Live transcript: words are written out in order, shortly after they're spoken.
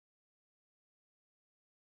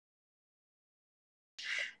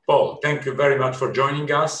Paul, thank you very much for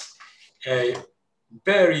joining us. A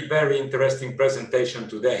very, very interesting presentation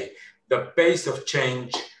today. The pace of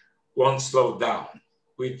change won't slow down,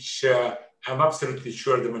 which I'm absolutely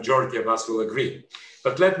sure the majority of us will agree.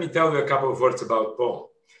 But let me tell you a couple of words about Paul,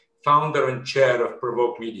 founder and chair of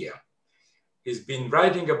PRovoke Media. He's been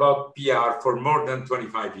writing about PR for more than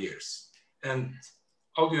 25 years. And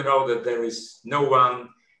all you know that there is no one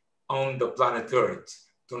on the planet Earth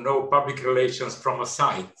to know public relations from a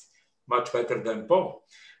side much better than Paul.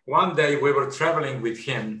 One day we were traveling with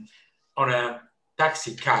him on a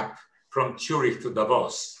taxi cab from Zurich to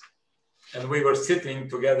Davos. And we were sitting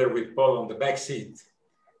together with Paul on the back seat,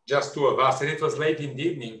 just two of us. And it was late in the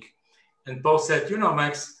evening. And Paul said, you know,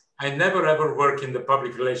 Max, I never ever work in the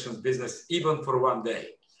public relations business, even for one day,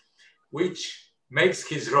 which makes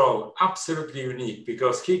his role absolutely unique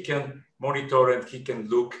because he can monitor and he can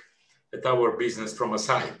look at our business from a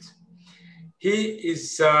side. He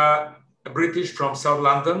is a British from South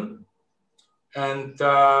London and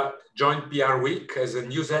joined PR Week as a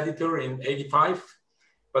news editor in '85,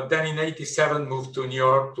 but then in '87 moved to New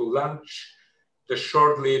York to launch the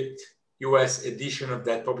short-lived US edition of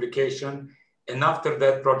that publication. And after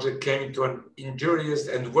that project came into an injurious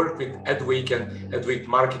and worked with Adweek and Adweek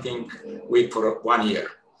Marketing Week for 1 year.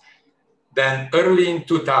 Then early in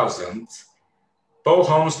 2000, Paul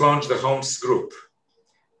Holmes launched the Holmes Group.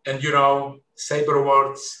 And you know, Sabre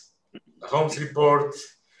Awards, the Holmes Report,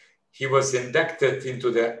 he was inducted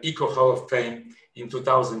into the Eco Hall of Fame in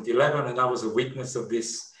 2011, and I was a witness of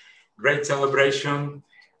this great celebration.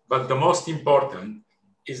 But the most important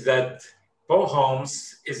is that Paul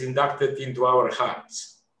Holmes is inducted into our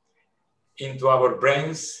hearts, into our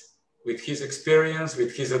brains, with his experience,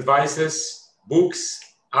 with his advices, books,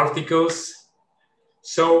 articles.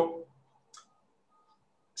 So,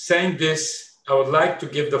 saying this, I would like to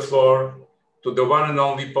give the floor to the one and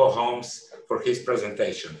only Paul Holmes for his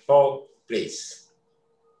presentation. Paul, please.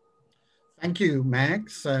 Thank you,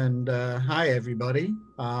 Max, and hi, everybody.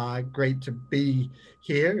 Great to be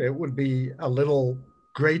here. It would be a little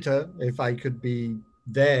greater if I could be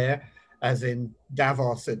there, as in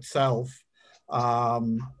Davos itself.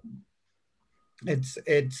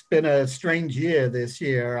 It's been a strange year this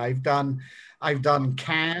year. I've done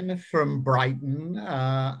Cannes from Brighton,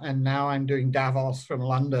 and now I'm doing Davos from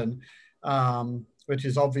London, which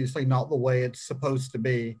is obviously not the way it's supposed to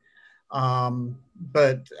be.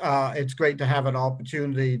 But it's great to have an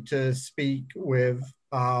opportunity to speak with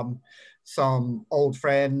some old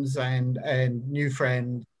friends and new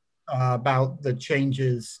friends about the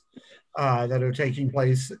changes that are taking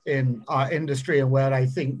place in our industry and where I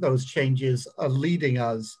think those changes are leading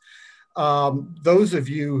us. Those of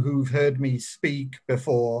you who've heard me speak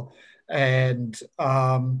before, and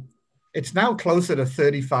it's now closer to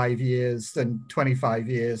 35 years than 25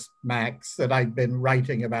 years, Max, that I've been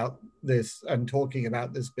writing about this and talking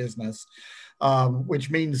about this business, which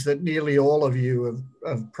means that nearly all of you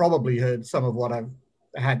have probably heard some of what I've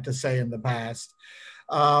had to say in the past.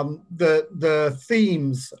 The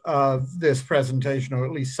themes of this presentation, or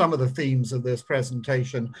at least some of the themes of this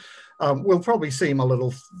presentation, will probably seem a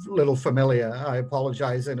little familiar. I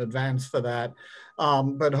apologize in advance for that.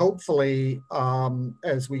 But hopefully,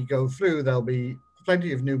 as we go through, there'll be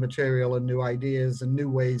plenty of new material and new ideas and new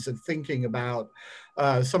ways of thinking about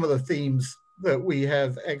some of the themes that we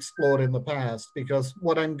have explored in the past. Because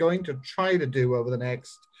what I'm going to try to do over the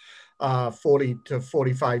next 40 to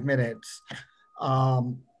 45 minutes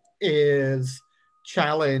is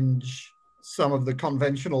challenge some of the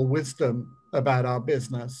conventional wisdom about our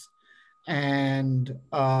business and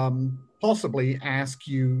possibly ask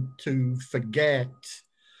you to forget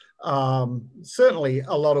certainly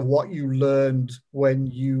a lot of what you learned when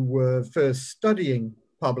you were first studying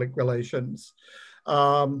public relations,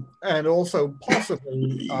 and also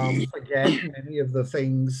possibly forget many of the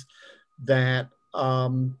things that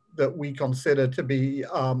that we consider to be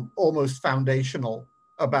almost foundational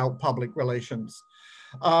about public relations.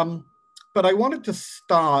 But I wanted to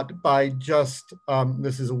start by just,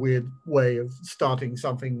 this is a weird way of starting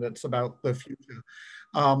something that's about the future,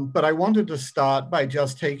 but I wanted to start by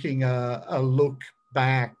just taking a look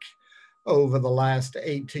back over the last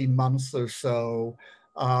 18 months or so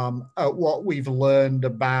at what we've learned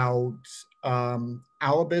about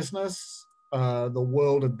our business, the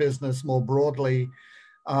world of business more broadly,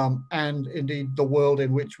 and indeed the world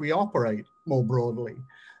in which we operate more broadly,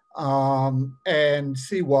 and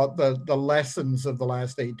see what the lessons of the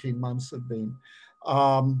last 18 months have been.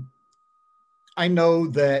 I know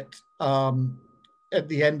that at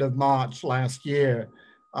the end of March last year,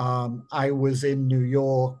 I was in New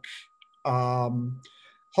York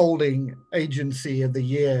holding agency of the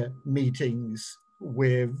year meetings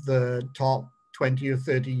with the top 20 or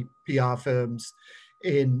 30 PR firms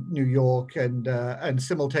in New York, and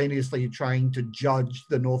simultaneously trying to judge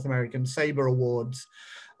the North American Sabre Awards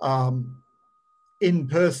in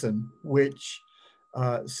person, which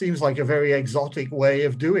seems like a very exotic way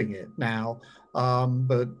of doing it now,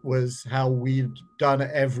 but was how we'd done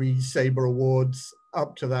every Sabre Awards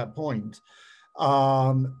up to that point.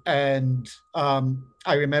 I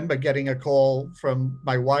remember getting a call from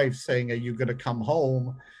my wife saying, "Are you going to come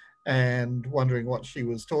home?" and wondering what she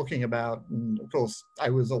was talking about. And of course,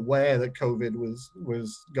 I was aware that COVID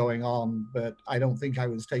was going on, but I don't think I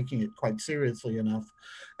was taking it quite seriously enough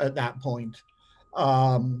at that point.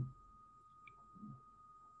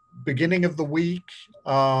 Beginning of the week,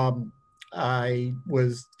 I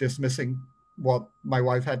was dismissing what my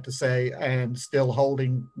wife had to say and still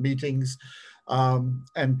holding meetings.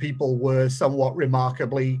 And people were somewhat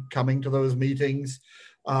remarkably coming to those meetings.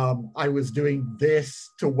 I was doing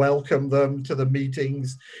this to welcome them to the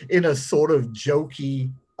meetings in a sort of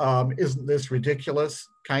jokey, isn't this ridiculous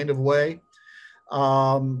kind of way.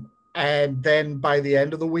 And then by the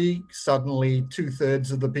end of the week, suddenly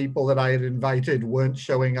 2/3 of the people that I had invited weren't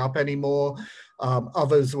showing up anymore.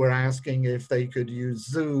 Others were asking if they could use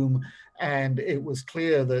Zoom. And it was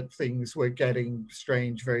clear that things were getting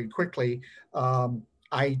strange very quickly.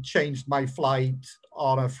 I changed my flight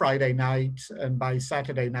on a Friday night, and by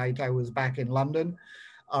Saturday night, I was back in London.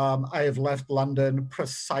 I have left London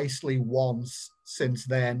precisely once since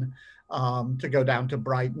then, to go down to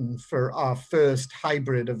Brighton for our first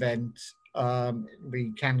hybrid event,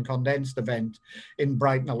 the Can Condensed event in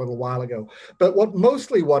Brighton a little while ago. But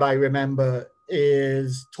mostly what I remember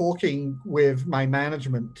is talking with my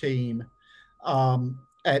management team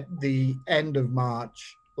at the end of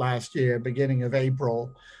March last year, beginning of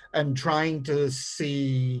April, and trying to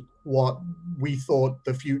see what we thought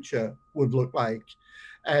the future would look like.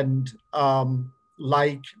 And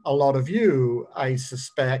like a lot of you, I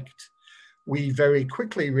suspect, we very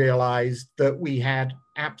quickly realized that we had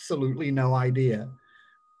absolutely no idea.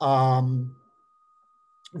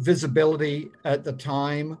 Visibility at the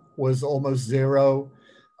time was almost zero.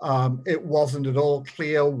 It wasn't at all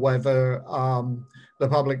clear whether the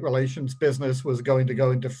public relations business was going to go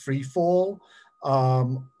into free fall,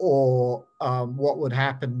 or what would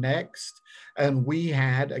happen next. And we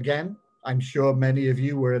had, again, I'm sure many of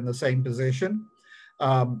you were in the same position,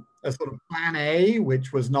 a sort of plan A,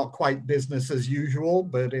 which was not quite business as usual,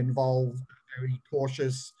 but involved a very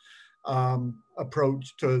cautious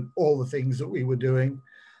approach to all the things that we were doing.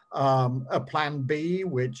 A plan B,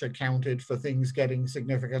 which accounted for things getting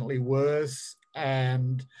significantly worse.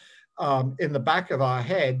 And in the back of our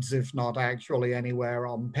heads, if not actually anywhere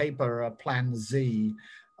on paper, a plan Z,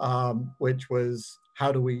 which was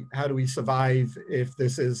how do we survive if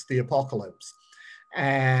this is the apocalypse?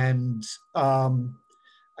 And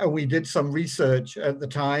we did some research at the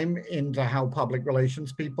time into how public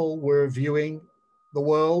relations people were viewing the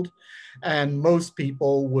world. And most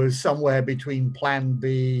people were somewhere between plan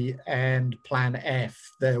B and plan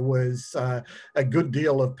F. There was a good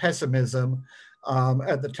deal of pessimism.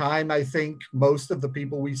 At the time, I think most of the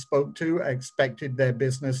people we spoke to expected their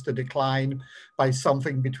business to decline by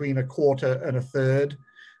something between a quarter and a third,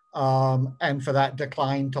 and for that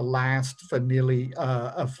decline to last for nearly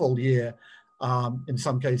a full year, in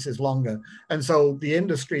some cases longer. And so the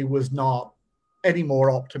industry was not any more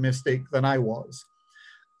optimistic than I was.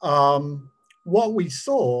 What we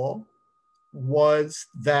saw was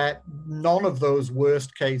that none of those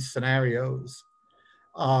worst case scenarios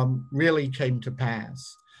really came to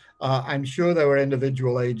pass. I'm sure there were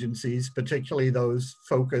individual agencies, particularly those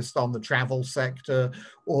focused on the travel sector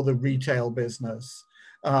or the retail business,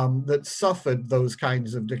 that suffered those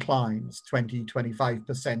kinds of declines, 20,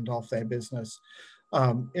 25% off their business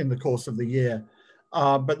in the course of the year.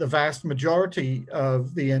 But the vast majority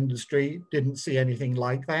of the industry didn't see anything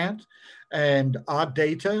like that. And our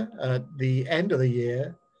data at the end of the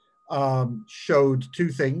year showed two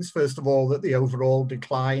things. First of all, that the overall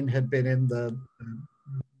decline had been in the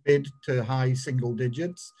mid to high single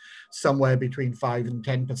digits, somewhere between 5 and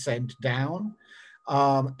 10% down.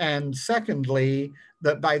 And secondly,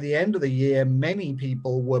 that by the end of the year, many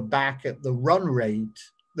people were back at the run rate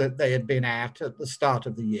that they had been at the start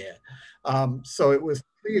of the year. So it was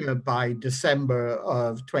clear by December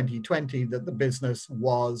of 2020 that the business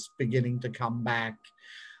was beginning to come back.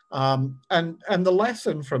 And the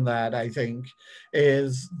lesson from that, I think,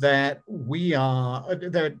 is that there are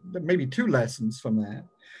maybe two lessons from that.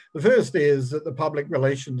 The first is that the public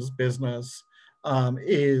relations business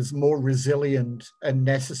is more resilient and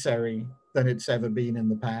necessary than it's ever been in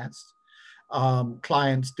the past.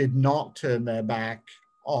 Clients did not turn their back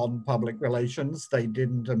on public relations. They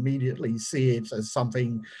didn't immediately see it as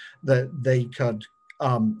something that they could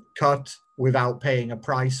cut without paying a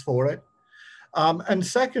price for it. And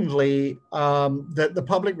secondly, that the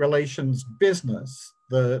public relations business,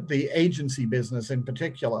 the agency business in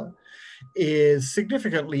particular, is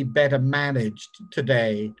significantly better managed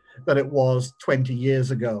today than it was 20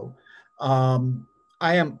 years ago.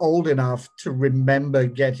 I am old enough to remember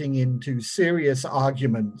getting into serious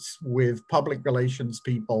arguments with public relations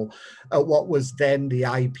people at what was then the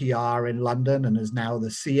IPR in London and is now the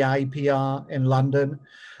CIPR in London,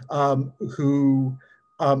 who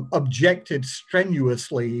objected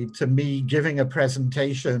strenuously to me giving a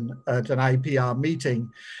presentation at an IPR meeting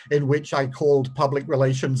in which I called public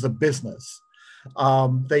relations a business.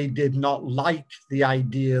 They did not like the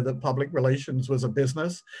idea that public relations was a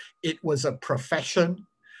business. It was a profession,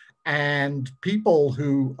 and people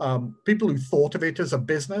who thought of it as a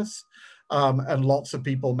business, and lots of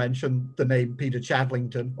people mentioned the name Peter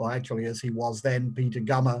Chadlington, or actually as he was then, Peter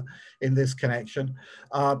Gummer in this connection.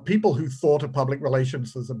 People who thought of public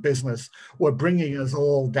relations as a business were bringing us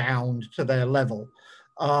all down to their level.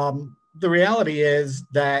 The reality is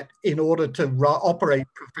that in order to operate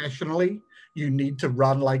professionally, you need to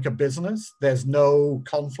run like a business. There's no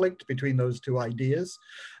conflict between those two ideas.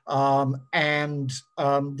 The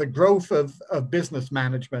growth of business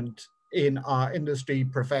management in our industry,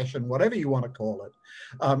 profession, whatever you want to call it,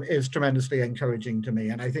 is tremendously encouraging to me.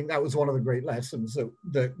 And I think that was one of the great lessons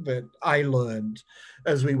that I learned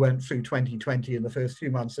as we went through 2020 and the first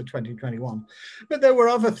few months of 2021. But there were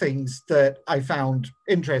other things that I found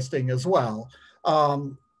interesting as well.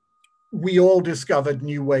 We all discovered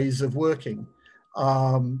new ways of working.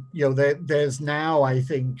 There's now, I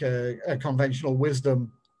think, a conventional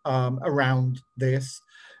wisdom around this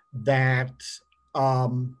that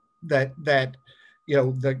the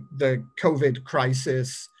COVID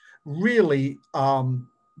crisis really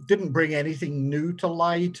didn't bring anything new to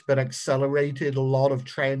light, but accelerated a lot of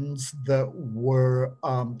trends that were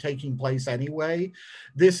taking place anyway.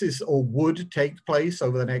 This is, or would take place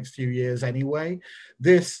over the next few years anyway.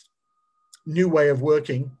 This new way of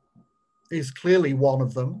working is clearly one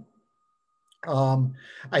of them.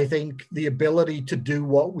 I think the ability to do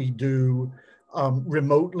what we do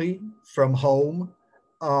remotely from home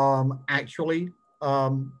actually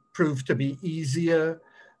proved to be easier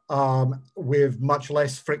with much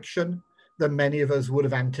less friction than many of us would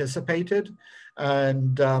have anticipated.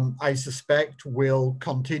 And I suspect will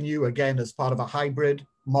continue again as part of a hybrid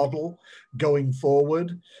model going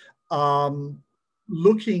forward.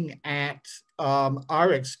 Looking at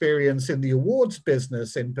our experience in the awards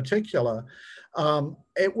business in particular,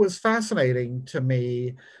 it was fascinating to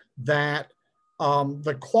me that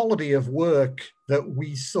the quality of work that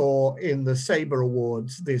we saw in the SABRE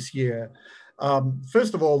Awards this year,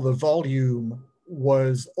 first of all, the volume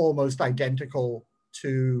was almost identical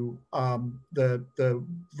to the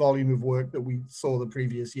volume of work that we saw the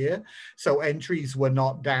previous year. So entries were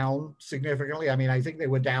not down significantly. I mean, I think they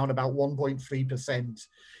were down about 1.3%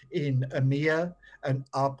 in EMEA and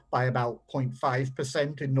up by about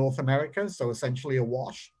 0.5% in North America. So essentially a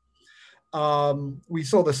wash. We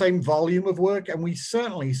saw the same volume of work, and we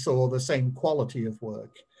certainly saw the same quality of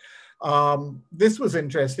work. This was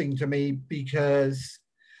interesting to me because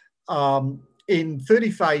in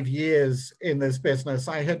 35 years in this business,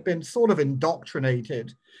 I had been sort of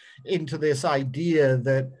indoctrinated into this idea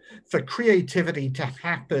that for creativity to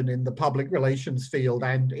happen in the public relations field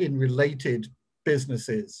and in related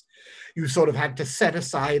businesses, you sort of had to set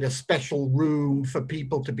aside a special room for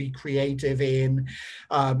people to be creative in.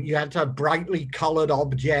 You had to have brightly colored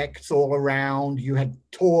objects all around. You had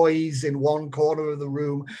toys in one corner of the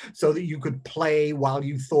room so that you could play while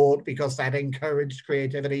you thought, because that encouraged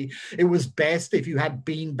creativity. It was best if you had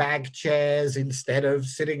beanbag chairs instead of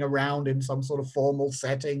sitting around in some sort of formal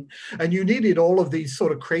setting. And you needed all of these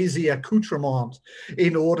sort of crazy accoutrements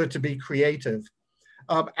in order to be creative.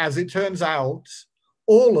 As it turns out,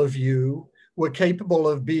 all of you were capable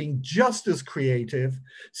of being just as creative,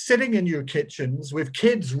 sitting in your kitchens with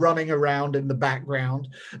kids running around in the background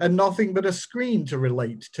and nothing but a screen to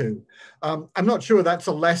relate to. I'm not sure that's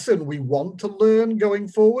a lesson we want to learn going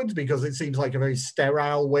forward, because it seems like a very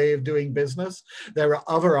sterile way of doing business. There are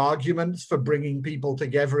other arguments for bringing people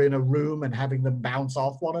together in a room and having them bounce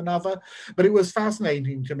off one another. But it was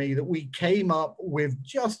fascinating to me that we came up with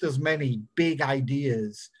just as many big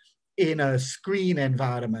ideas in a screen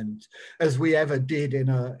environment as we ever did in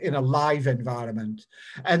a live environment,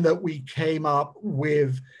 and that we came up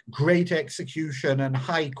with great execution and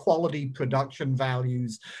high quality production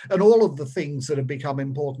values and all of the things that have become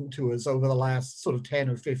important to us over the last sort of 10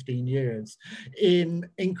 or 15 years in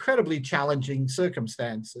incredibly challenging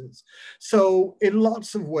circumstances. So in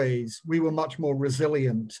lots of ways, we were much more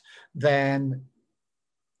resilient than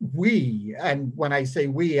we, and when I say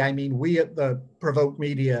we, I mean we at the PRovoke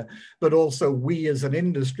Media, but also we as an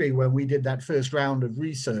industry when we did that first round of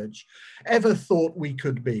research, ever thought we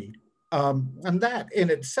could be. And that in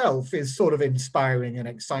itself is sort of inspiring and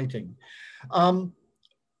exciting.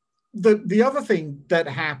 The other thing that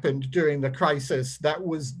happened during the crisis that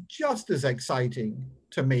was just as exciting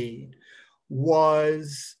to me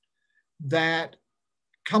was that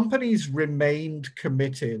companies remained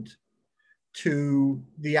committed to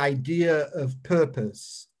the idea of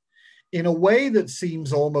purpose in a way that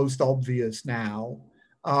seems almost obvious now.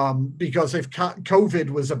 Because if COVID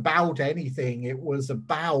was about anything, it was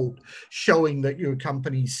about showing that your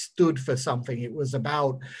company stood for something. It was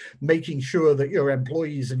about making sure that your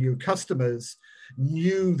employees and your customers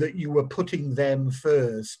knew that you were putting them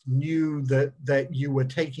first, knew that you were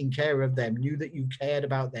taking care of them, knew that you cared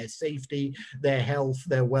about their safety, their health,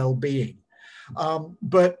 their well-being.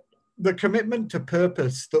 But the commitment to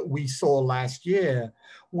purpose that we saw last year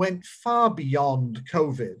went far beyond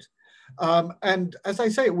COVID. And as I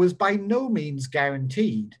say, it was by no means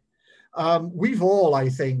guaranteed. We've all, I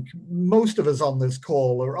think, most of us on this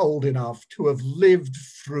call are old enough to have lived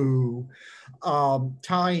through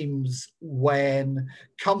times when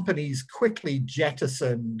companies quickly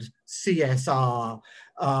jettisoned CSR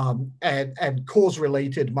and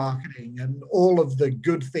cause-related marketing and all of the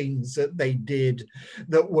good things that they did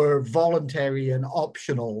that were voluntary and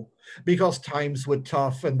optional because times were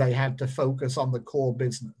tough and they had to focus on the core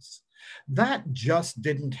business. That just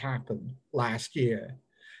didn't happen last year.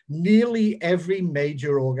 Nearly every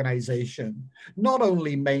major organization not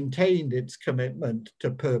only maintained its commitment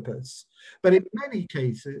to purpose, but in many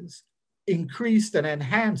cases increased and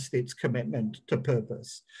enhanced its commitment to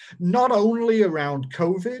purpose, not only around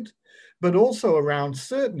COVID, but also around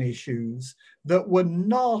certain issues that were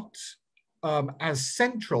not as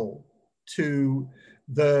central to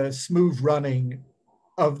the smooth running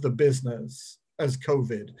of the business as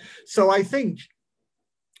COVID. So I think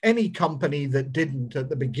any company that didn't at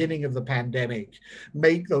the beginning of the pandemic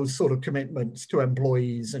make those sort of commitments to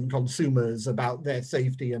employees and consumers about their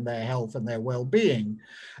safety and their health and their well-being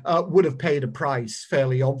would have paid a price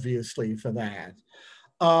fairly obviously for that.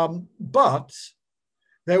 But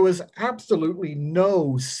there was absolutely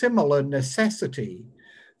no similar necessity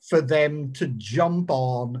for them to jump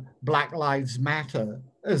on Black Lives Matter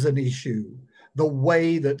as an issue the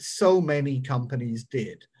way that so many companies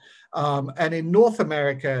did. And in North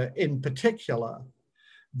America in particular,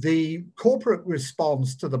 the corporate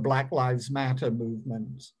response to the Black Lives Matter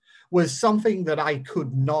movement was something that I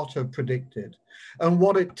could not have predicted. And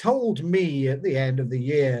what it told me at the end of the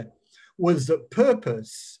year was that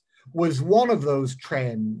purpose was one of those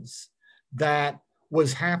trends that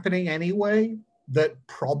was happening anyway, that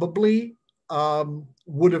probably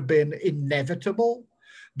would have been inevitable,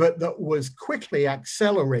 but that was quickly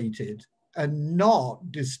accelerated and not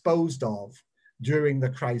disposed of during the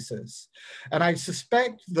crisis. And I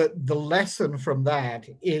suspect that the lesson from that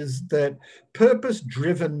is that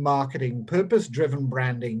purpose-driven marketing, purpose-driven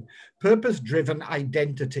branding, purpose-driven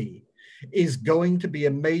identity is going to be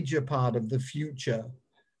a major part of the future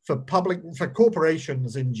for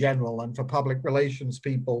corporations in general and for public relations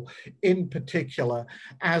people in particular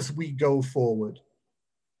as we go forward.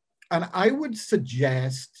 And I would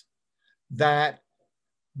suggest that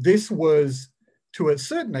this was, to a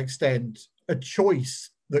certain extent, a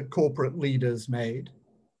choice that corporate leaders made.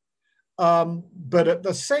 But at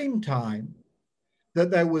the same time, that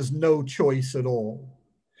there was no choice at all.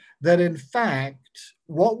 That in fact,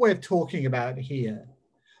 what we're talking about here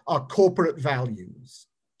are corporate values.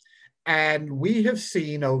 And we have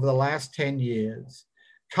seen over the last 10 years,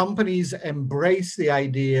 companies embrace the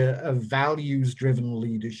idea of values-driven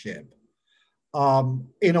leadership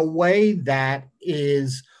in a way that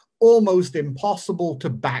is almost impossible to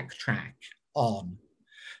backtrack on.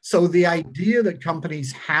 So the idea that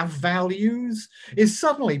companies have values is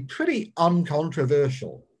suddenly pretty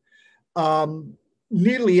uncontroversial.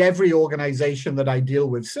 Nearly every organization that I deal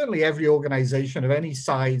with, certainly every organization of any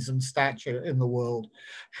size and stature in the world,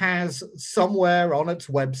 has somewhere on its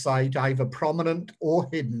website, either prominent or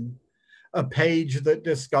hidden, a page that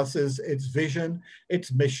discusses its vision,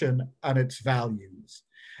 its mission, and its values.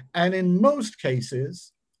 And in most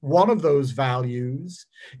cases, one of those values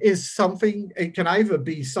is something, it can either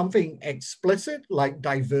be something explicit like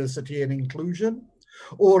diversity and inclusion,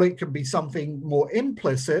 or it can be something more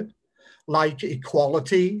implicit like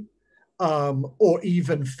equality, or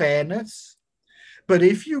even fairness. But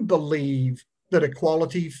if you believe that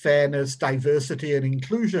equality, fairness, diversity, and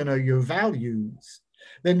inclusion are your values,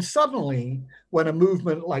 then suddenly when a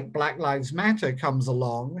movement like Black Lives Matter comes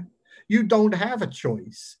along, you don't have a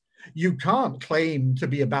choice. You can't claim to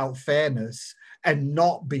be about fairness and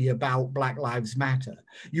not be about Black Lives Matter.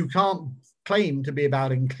 You can't claim to be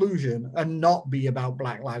about inclusion and not be about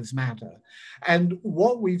Black Lives Matter. And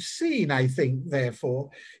what we've seen, I think,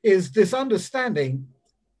 therefore, is this understanding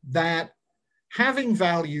that having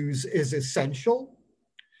values is essential,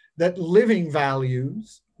 that living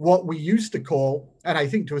values, what we used to call, and I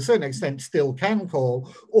think to a certain extent still can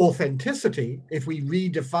call, authenticity, if we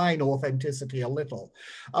redefine authenticity a little.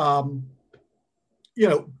 You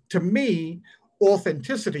know, to me,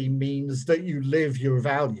 authenticity means that you live your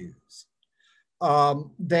values.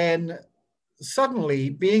 Then suddenly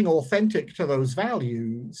being authentic to those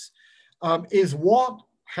values is what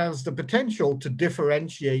has the potential to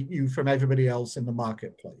differentiate you from everybody else in the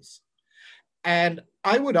marketplace. And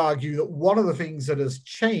I would argue that one of the things that has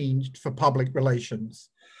changed for public relations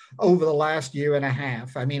over the last year and a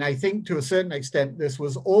half, I mean, I think to a certain extent, this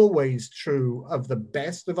was always true of the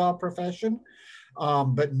best of our profession,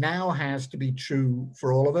 but now has to be true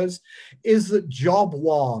for all of us, is that job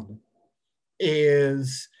one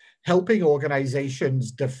is helping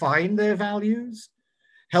organizations define their values,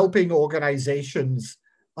 helping organizations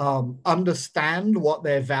understand what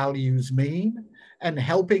their values mean, and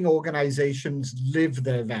helping organizations live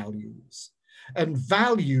their values. And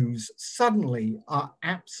values suddenly are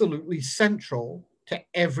absolutely central to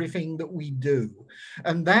everything that we do.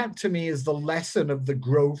 And that to me is the lesson of the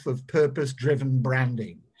growth of purpose-driven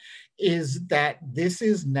branding, is that this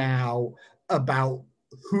is now about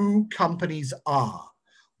who companies are,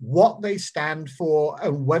 what they stand for,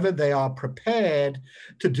 and whether they are prepared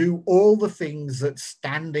to do all the things that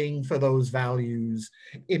standing for those values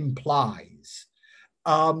implies.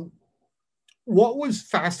 What was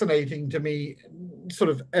fascinating to me, sort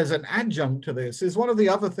of as an adjunct to this, is one of the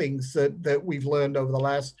other things that we've learned over the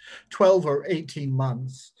last 12 or 18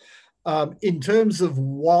 months in terms of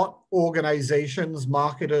what organizations,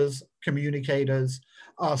 marketers, communicators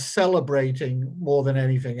are celebrating more than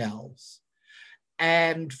anything else.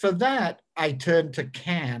 And for that, I turned to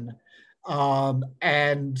Cannes.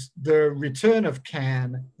 And the return of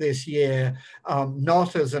Cannes this year,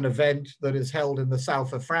 not as an event that is held in the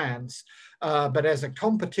south of France, but as a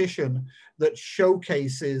competition that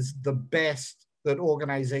showcases the best that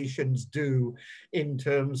organizations do in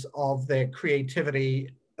terms of their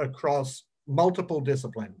creativity across multiple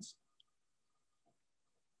disciplines.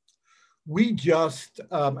 We just,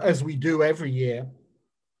 as we do every year,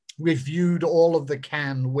 reviewed all of the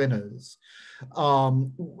Cannes winners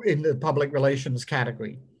in the public relations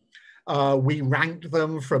category. We ranked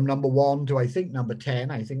them from number 1 to I think number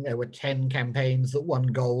 10. I think there were 10 campaigns that won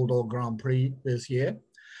gold or Grand Prix this year.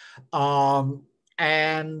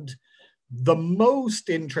 And the most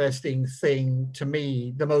interesting thing to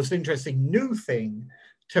me, the most interesting new thing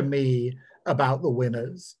to me about the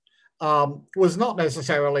winners was not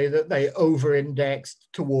necessarily that they over-indexed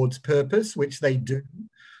towards purpose, which they do.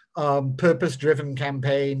 Purpose-driven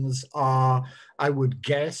campaigns are, I would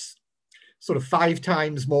guess, sort of 5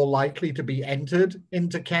 times more likely to be entered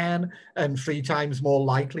into Cannes and 3 times more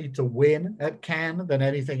likely to win at Cannes than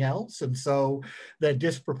anything else. And so they're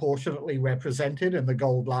disproportionately represented in the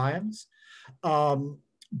Gold Lions.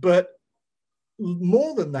 But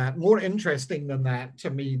more than that, more interesting than that to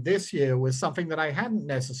me this year was something that I hadn't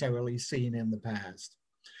necessarily seen in the past,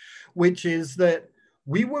 which is that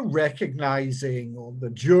we were recognizing, or the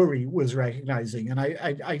jury was recognizing, and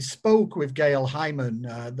I spoke with Gail Hyman,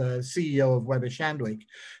 the CEO of Weber Shandwick,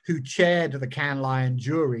 who chaired the Cannes Lion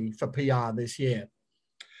jury for PR this year.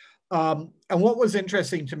 And what was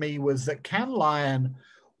interesting to me was that Cannes Lion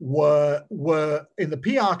were in the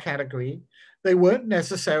PR category, they weren't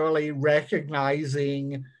necessarily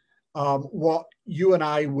recognizing what you and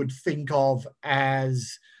I would think of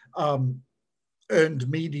as earned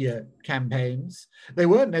media campaigns. They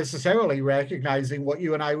weren't necessarily recognizing what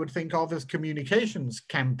you and I would think of as communications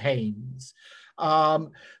campaigns.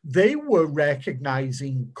 They were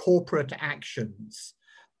recognizing corporate actions.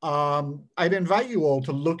 I'd invite you all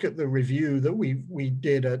to look at the review that we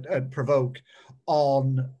did at PRovoke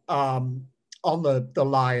on the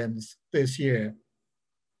Lions this year.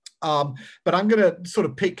 But I'm going to sort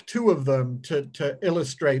of pick 2 of them to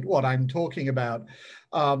illustrate what I'm talking about.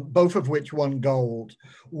 both of which won gold.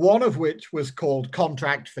 One of which was called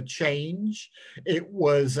Contract for Change. It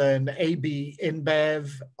was an AB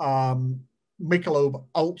InBev Michelob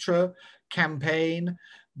Ultra campaign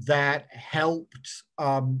that helped,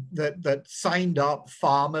 that signed up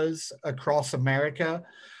farmers across America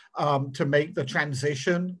to make the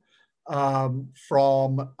transition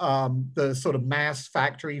from the sort of mass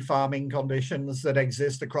factory farming conditions that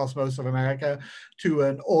exist across most of America to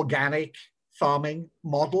an organic farming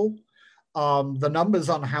model. The numbers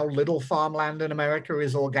on how little farmland in America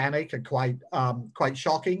is organic are quite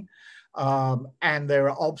shocking. And there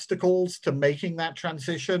are obstacles to making that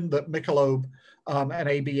transition that Michelob and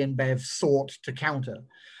AB InBev sought to counter.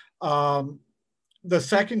 The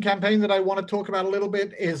second campaign that I want to talk about a little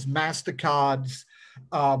bit is MasterCard's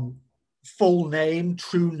full name,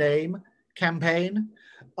 true name campaign,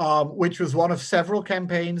 which was one of several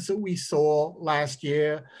campaigns that we saw last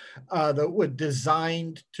year that were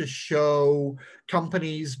designed to show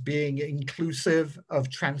companies being inclusive of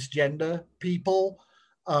transgender people,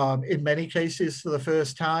 in many cases for the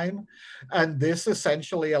first time. And this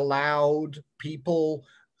essentially allowed people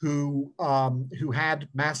who had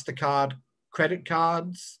MasterCard credit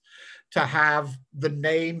cards to have the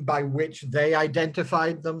name by which they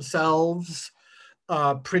identified themselves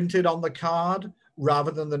printed on the card,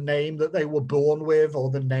 rather than the name that they were born with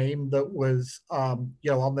or the name that was on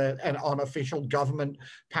official government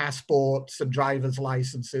passports and driver's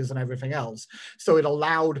licenses and everything else. So it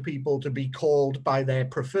allowed people to be called by their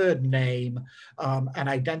preferred name and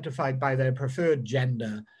identified by their preferred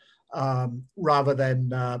gender, rather than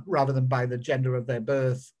by the gender of their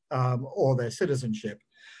birth or their citizenship.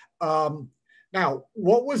 Now,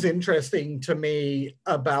 what was interesting to me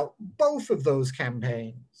about both of those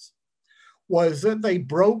campaigns was that they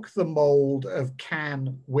broke the mold of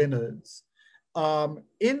Cannes winners,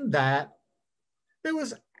 in that there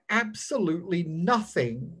was absolutely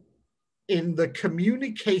nothing in the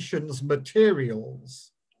communications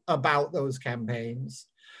materials about those campaigns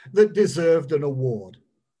that deserved an award.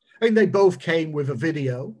 I mean, they both came with a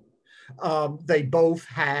video. They both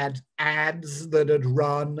had ads that had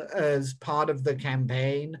run as part of the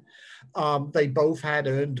campaign. They both had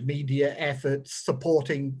earned media efforts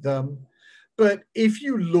supporting them. But if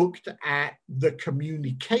you looked at the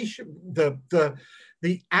communication,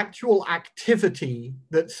 the actual activity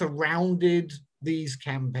that surrounded these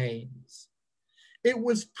campaigns, it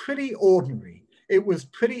was pretty ordinary. It was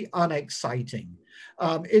pretty unexciting.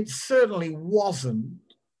 It certainly wasn't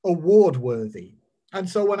award-worthy. And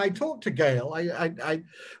so when I talked to Gail,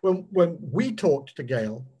 when we talked to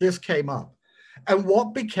Gail, this came up. And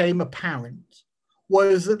what became apparent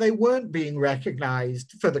was that they weren't being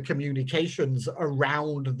recognized for the communications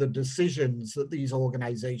around the decisions that these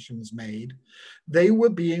organizations made. They were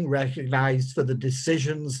being recognized for the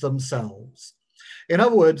decisions themselves. In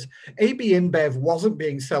other words, AB InBev wasn't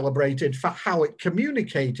being celebrated for how it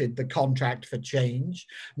communicated the contract for change.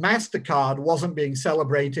 MasterCard wasn't being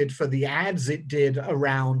celebrated for the ads it did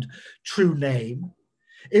around true name.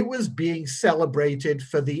 It was being celebrated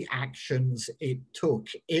for the actions it took.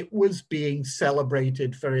 It was being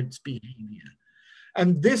celebrated for its behavior.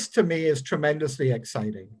 And this to me is tremendously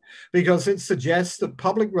exciting because it suggests that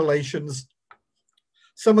public relations,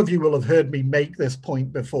 some of you will have heard me make this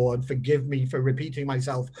point before, and forgive me for repeating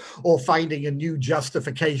myself or finding a new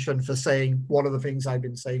justification for saying one of the things I've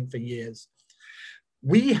been saying for years.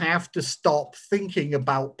 We have to stop thinking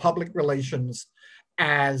about public relations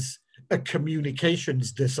as a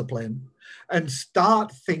communications discipline and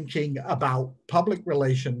start thinking about public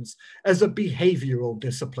relations as a behavioral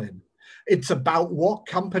discipline. It's about what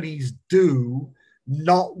companies do,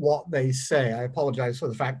 not what they say. I apologize for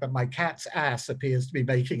the fact that my cat's ass appears to be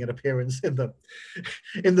making an appearance in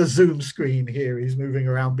the Zoom screen here. He's moving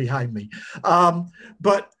around behind me.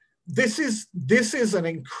 But this is an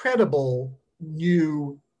incredible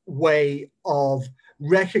new way of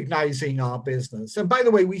recognizing our business. And by the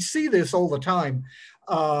way, we see this all the time.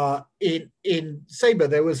 In Sabre,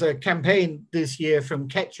 there was a campaign this year from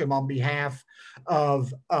Ketchum on behalf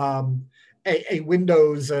of a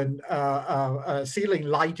windows and ceiling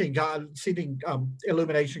lighting,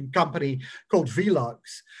 illumination company called Velux,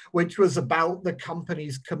 which was about the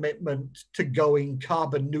company's commitment to going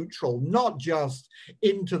carbon neutral, not just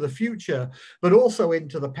into the future, but also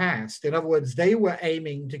into the past. In other words, they were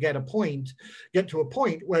aiming to get to a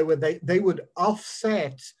point where they would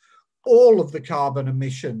offset all of the carbon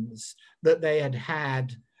emissions that they had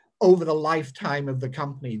had over the lifetime of the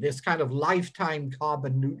company, this kind of lifetime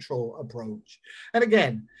carbon neutral approach. And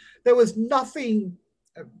again, there was nothing,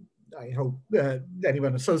 I hope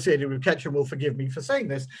anyone associated with Ketchum will forgive me for saying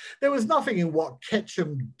this, there was nothing in what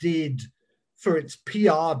Ketchum did for its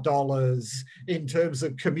PR dollars in terms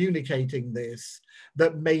of communicating this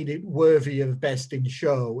that made it worthy of Best in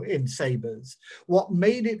Show in Sabres. What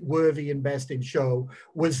made it worthy in Best in Show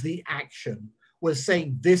was the action, was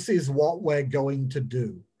saying this is what we're going to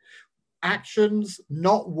do. Actions,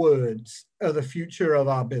 not words, are the future of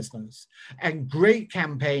our business. And great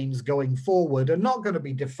campaigns going forward are not going to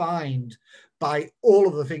be defined by all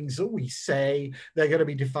of the things that we say. They're going to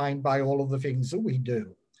be defined by all of the things that we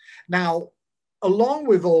do. Now, along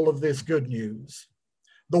with all of this good news,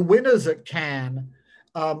 the winners at Cannes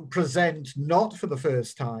present, not for the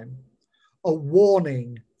first time, a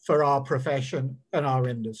warning for our profession and our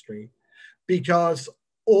industry, because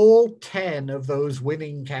all 10 of those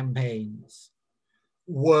winning campaigns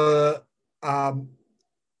were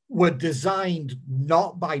designed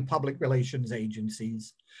not by public relations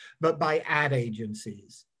agencies, but by ad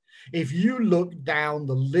agencies. If you look down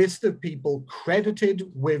the list of people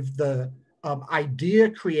credited with the idea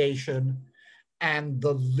creation and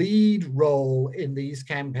the lead role in these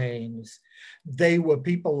campaigns, they were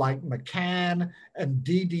people like McCann and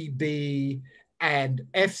DDB and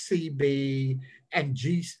FCB and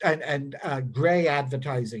Gray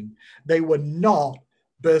Advertising. They were not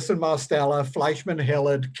Burson Marsteller, Fleischman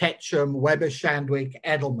Hillard, Ketchum, Weber Shandwick,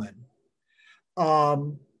 Edelman.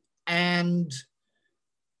 And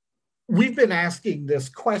we've been asking this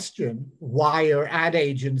question, why are ad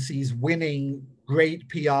agencies winning great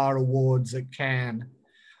PR awards at Cannes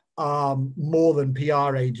more than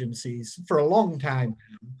PR agencies for a long time?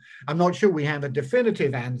 I'm not sure we have a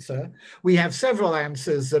definitive answer. We have several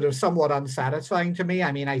answers that are somewhat unsatisfying to me.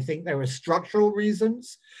 I mean, I think there are structural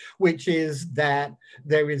reasons, which is that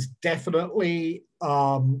there is definitely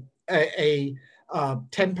a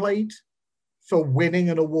template for winning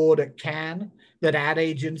an award at Cannes that ad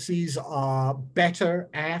agencies are better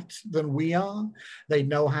at than we are. They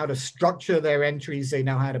know how to structure their entries. They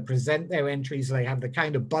know how to present their entries. They have the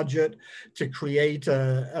kind of budget to create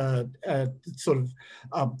a sort of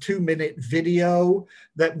 2-minute video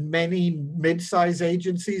that many mid-size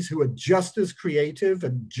agencies who are just as creative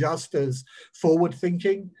and just as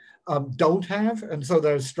forward-thinking don't have. And so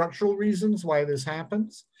there are structural reasons why this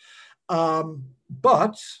happens.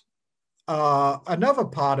 But another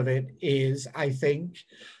part of it is, I think,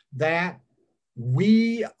 that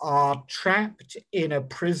we are trapped in a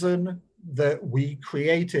prison that we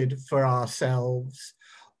created for ourselves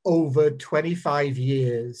over 25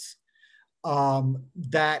 years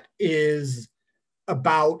that is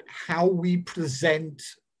about how we present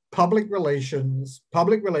public relations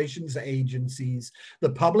agencies,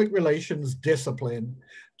 the public relations discipline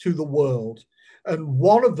to the world. And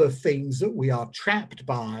one of the things that we are trapped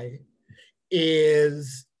by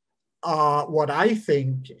is what I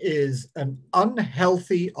think is an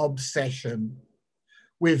unhealthy obsession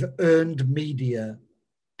with earned media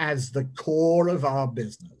as the core of our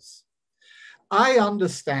business. I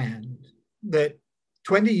understand that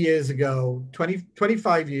 25 years ago,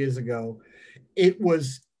 it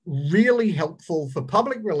was really helpful for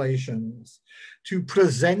public relations to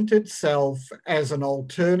present itself as an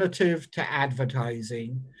alternative to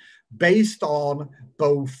advertising based on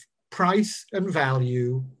both price and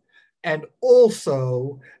value, and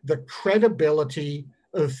also the credibility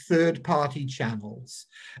of third-party channels.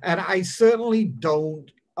 And I certainly don't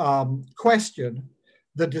question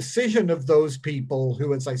the decision of those people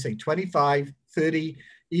who, as I say, 25, 30,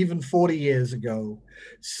 even 40 years ago,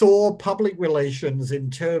 saw public relations in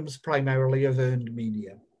terms primarily of earned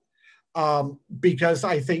media. Because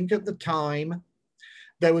I think at the time,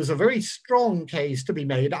 there was a very strong case to be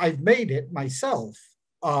made. I've made it myself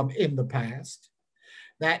in the past,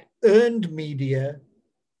 that earned media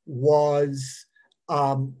was,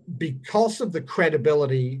 because of the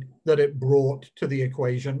credibility that it brought to the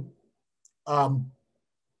equation,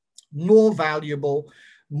 more valuable,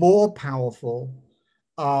 more powerful,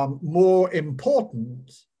 more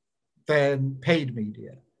important than paid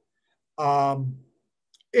media. To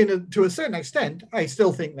a certain extent, I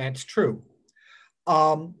still think that's true.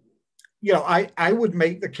 I would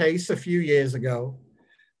make the case a few years ago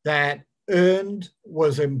that earned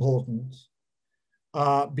was important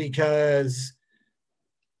because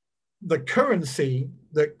the currency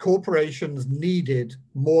that corporations needed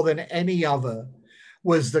more than any other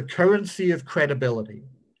was the currency of credibility,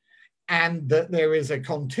 and that there is a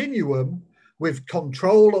continuum with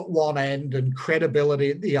control at one end and credibility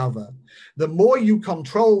at the other. The more you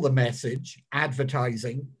control the message,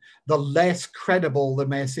 advertising, the less credible the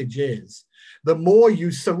message is. The more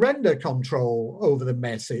you surrender control over the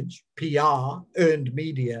message, PR, earned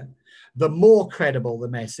media, the more credible the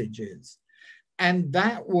message is. And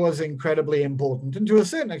that was incredibly important, and to a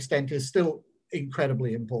certain extent is still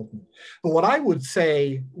incredibly important. But what I would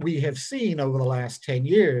say we have seen over the last 10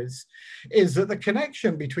 years is that the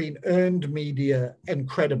connection between earned media and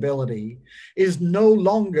credibility is no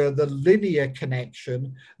longer the linear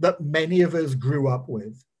connection that many of us grew up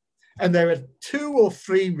with. And there are 2 or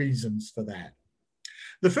 3 reasons for that.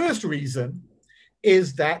 The first reason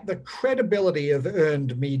is that the credibility of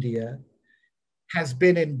earned media has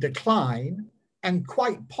been in decline and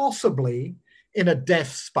quite possibly in a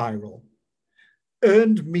death spiral.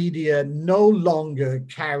 Earned media no longer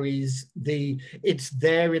carries the, it's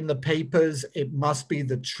there in the papers, it must be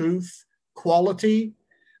the truth quality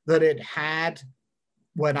that it had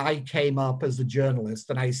when I came up as a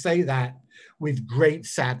journalist. And I say that with great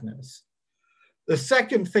sadness. The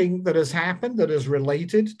second thing that has happened that is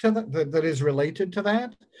related to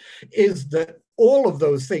that is that all of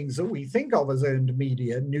those things that we think of as earned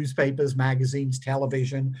media, newspapers, magazines,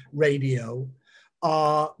 television, radio,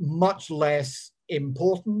 are much less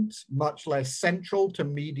important, much less central to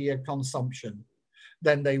media consumption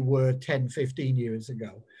than they were 10, 15 years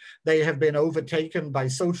ago. They have been overtaken by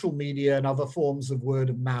social media and other forms of word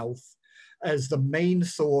of mouth as the main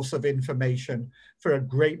source of information for a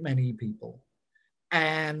great many people.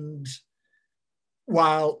 And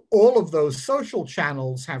while all of those social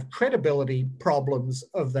channels have credibility problems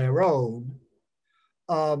of their own,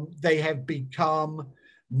 they have become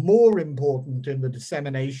more important in the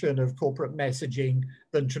dissemination of corporate messaging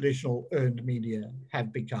than traditional earned media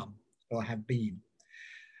have become or have been.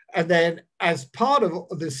 And then as part of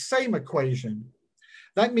the same equation,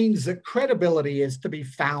 that means that credibility is to be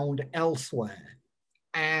found elsewhere.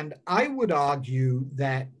 And I would argue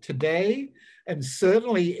that today, and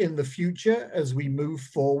certainly in the future as we move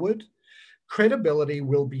forward, credibility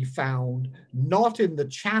will be found not in the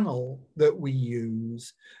channel that we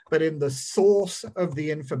use, but in the source of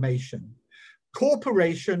the information.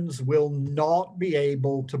 Corporations will not be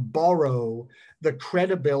able to borrow the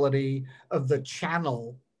credibility of the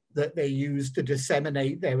channel that they use to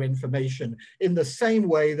disseminate their information in the same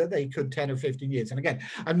way that they could 10 or 15 years. And again,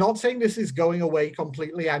 I'm not saying this is going away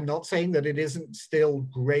completely. I'm not saying that it isn't still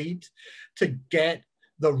great to get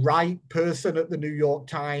the right person at the New York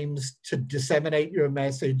Times to disseminate your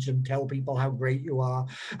message and tell people how great you are.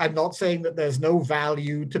 I'm not saying that there's no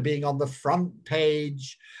value to being on the front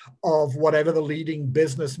page of whatever the leading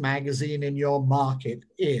business magazine in your market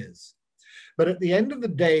is. But at the end of the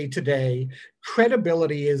day today,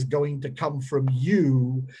 credibility is going to come from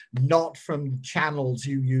you, not from channels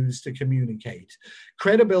you use to communicate.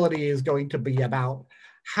 Credibility is going to be about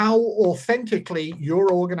how authentically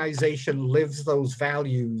your organization lives those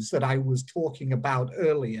values that I was talking about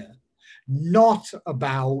earlier, not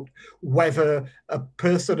about whether a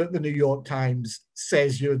person at the New York Times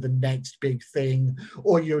says you're the next big thing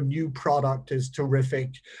or your new product is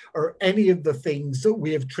terrific or any of the things that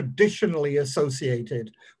we have traditionally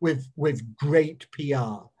associated with great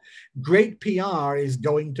PR. Great PR is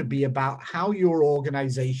going to be about how your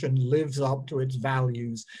organization lives up to its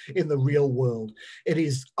values in the real world. It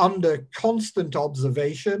is under constant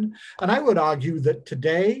observation. And I would argue that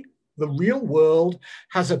today, the real world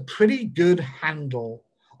has a pretty good handle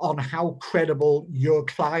on how credible your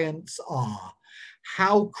clients are,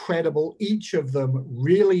 how credible each of them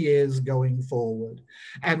really is going forward,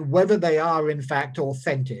 and whether they are in fact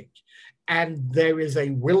authentic. And there is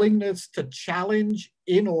a willingness to challenge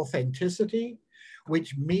inauthenticity,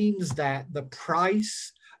 which means that the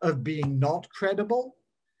price of being not credible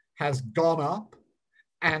has gone up,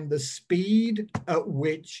 and the speed at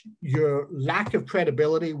which your lack of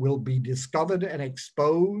credibility will be discovered and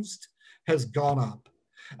exposed has gone up.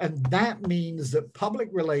 And that means that public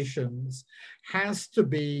relations has to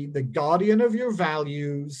be the guardian of your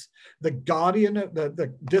values, the guardian of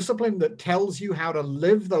the discipline that tells you how to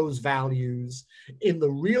live those values in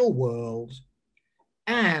the real world,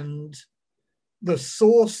 and the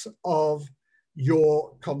source of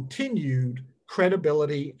your continued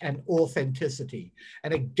credibility and authenticity.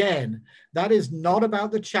 And again, that is not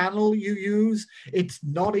about the channel you use. It's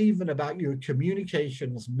not even about your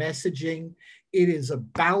communications messaging. It is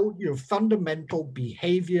about your fundamental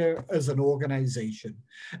behavior as an organization.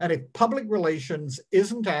 And if public relations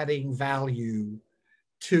isn't adding value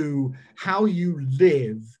to how you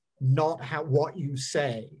live, not what you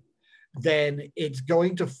say, then it's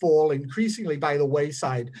going to fall increasingly by the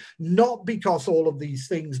wayside, not because all of these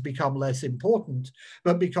things become less important,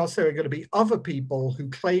 but because there are going to be other people who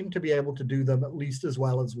claim to be able to do them at least as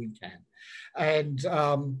well as we can. And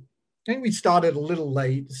I think we started a little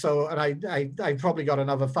late, so I probably got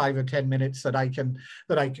another 5 or 10 minutes that I can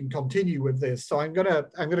continue with this. So I'm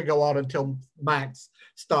gonna go on until Max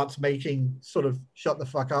starts making sort of shut the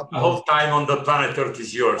fuck up. The whole time on the planet Earth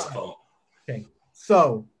is yours, Paul. Okay,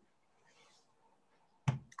 so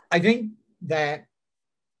I think that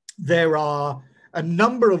there are a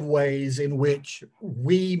number of ways in which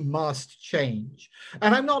we must change.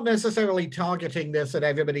 And I'm not necessarily targeting this at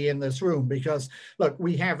everybody in this room because, look,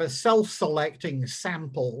 we have a self-selecting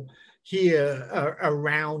sample here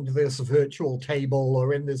around this virtual table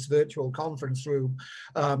or in this virtual conference room,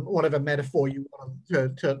 whatever metaphor you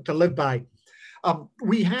want to live by.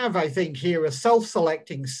 We have, I think, here a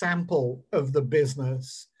self-selecting sample of the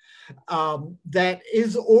business that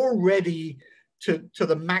is already, to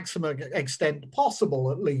the maximum extent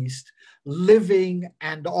possible, at least, living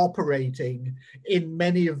and operating in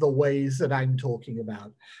many of the ways that I'm talking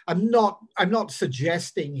about. I'm not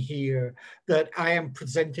suggesting here that I am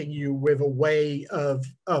presenting you with a way of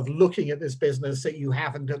looking at this business that you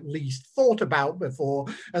haven't at least thought about before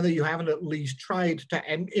and that you haven't at least tried to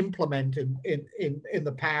implement in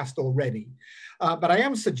the past already. But I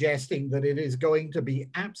am suggesting that it is going to be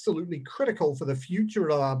absolutely critical for the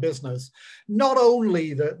future of our business, not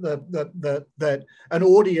only that an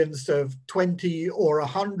audience of 20 or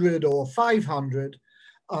 100 or 500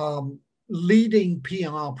 leading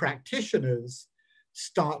PR practitioners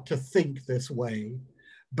start to think this way,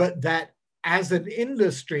 but that as an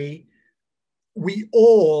industry, we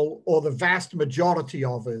all, or the vast majority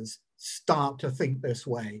of us, start to think this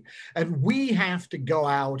way. And we have to go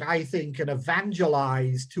out, I think, and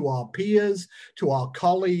evangelize to our peers, to our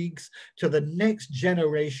colleagues, to the next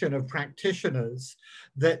generation of practitioners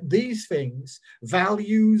that these things,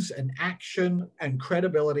 values and action and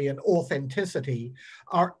credibility and authenticity,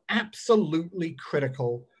 are absolutely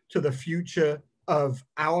critical to the future of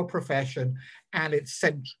our profession and its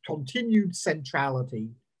continued centrality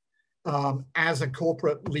as a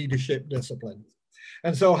corporate leadership discipline.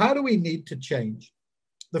 And so how do we need to change?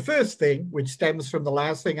 The first thing, which stems from the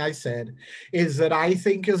last thing I said, is that I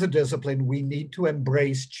think as a discipline, we need to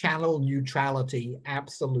embrace channel neutrality,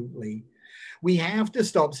 absolutely. We have to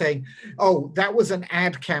stop saying, oh, that was an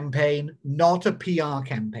ad campaign, not a PR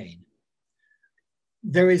campaign.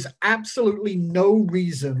 There is absolutely no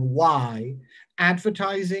reason why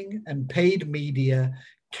advertising and paid media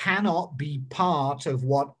cannot be part of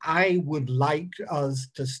what I would like us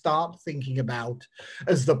to start thinking about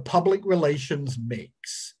as the public relations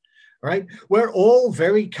mix, right? We're all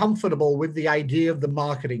very comfortable with the idea of the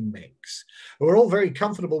marketing mix. We're all very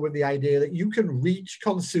comfortable with the idea that you can reach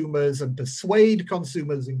consumers and persuade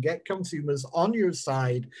consumers and get consumers on your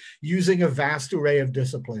side using a vast array of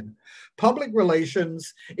discipline. Public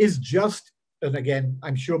relations is just, and again,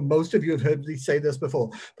 I'm sure most of you have heard me say this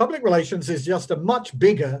before, public relations is just a much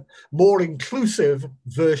bigger, more inclusive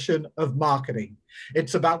version of marketing.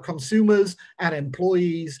 It's about consumers and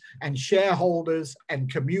employees and shareholders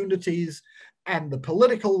and communities and the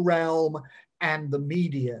political realm and the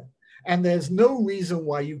media. And there's no reason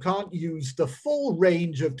why you can't use the full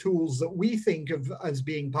range of tools that we think of as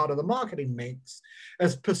being part of the marketing mix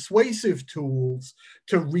as persuasive tools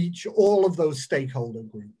to reach all of those stakeholder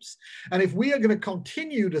groups. And if we are going to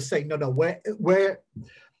continue to say, no,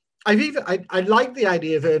 I like the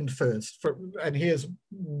idea of earned first, and here's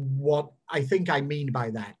what I think I mean by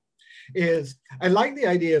that, is I like the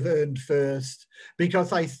idea of earned first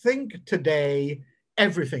because I think today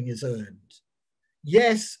everything is earned.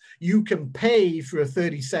 Yes, you can pay for a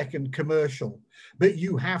 30-second commercial, but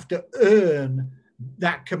you have to earn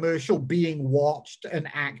that commercial being watched and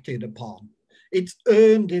acted upon. It's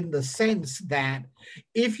earned in the sense that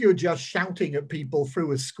if you're just shouting at people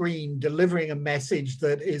through a screen, delivering a message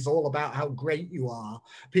that is all about how great you are,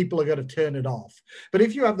 people are going to turn it off. But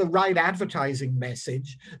if you have the right advertising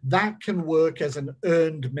message, that can work as an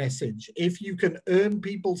earned message. If you can earn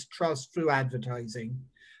people's trust through advertising,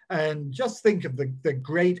 and just think of the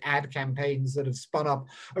great ad campaigns that have spun up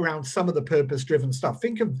around some of the purpose-driven stuff.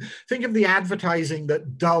 Think of the advertising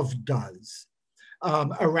that Dove does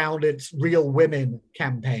around its Real Women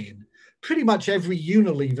campaign. Pretty much every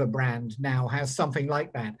Unilever brand now has something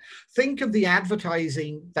like that. Think of the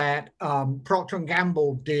advertising that Procter &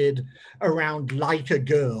 Gamble did around Like a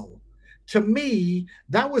Girl. To me,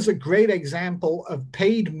 that was a great example of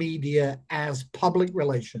paid media as public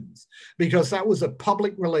relations, because that was a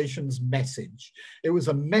public relations message. It was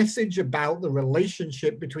a message about the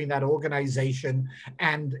relationship between that organization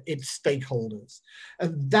and its stakeholders.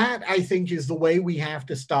 And that, I think, is the way we have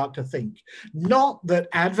to start to think. Not that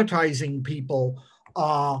advertising people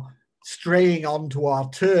are straying onto our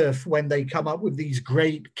turf when they come up with these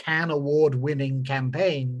great Cannes Award-winning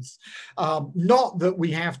campaigns. Not that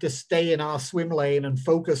we have to stay in our swim lane and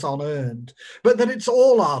focus on earned, but that it's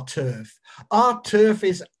all our turf. Our turf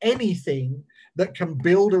is anything that can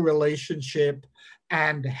build a relationship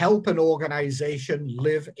and help an organization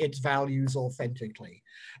live its values authentically.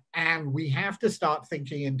 And we have to start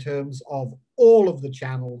thinking in terms of all of the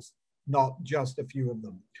channels, not just a few of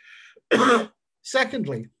them.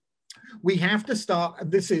 Secondly, we have to start,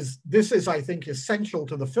 and this is, I think, essential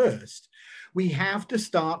to the first, we have to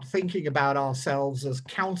start thinking about ourselves as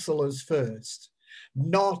counselors first,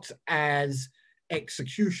 not as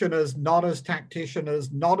executioners, not as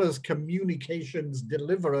tacticians, not as communications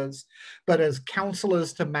deliverers, but as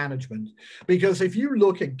counselors to management. Because if you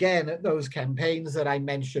look again at those campaigns that I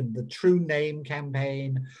mentioned, the True Name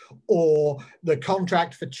campaign, or the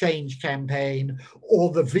Contract for Change campaign,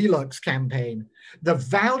 or the Velux campaign, the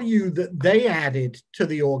value that they added to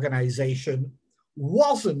the organization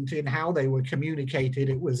wasn't in how they were communicated,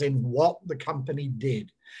 it was in what the company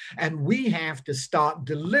did. And we have to start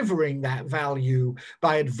delivering that value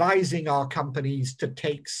by advising our companies to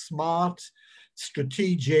take smart,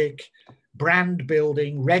 strategic, brand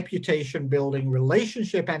building, reputation building,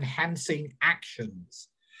 relationship enhancing actions.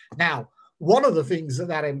 Now, one of the things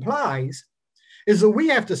that implies is that we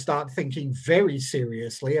have to start thinking very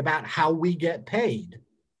seriously about how we get paid.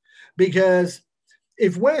 Because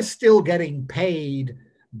if we're still getting paid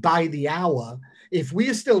by the hour, if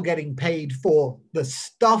we're still getting paid for the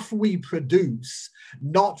stuff we produce,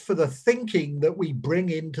 not for the thinking that we bring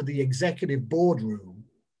into the executive boardroom,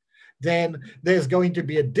 then there's going to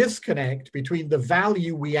be a disconnect between the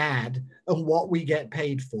value we add and what we get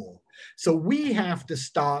paid for. So we have to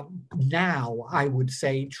start now, I would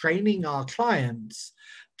say, training our clients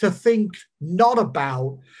to think not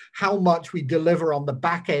about how much we deliver on the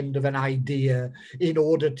back end of an idea in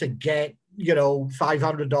order to get, you know,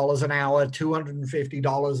 $500 an hour,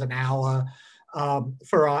 $250 an hour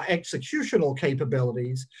for our executional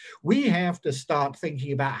capabilities. We have to start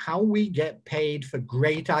thinking about how we get paid for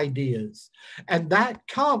great ideas. And that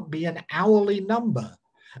can't be an hourly number.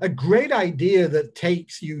 A great idea that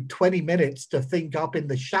takes you 20 minutes to think up in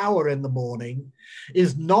the shower in the morning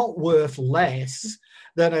is not worth less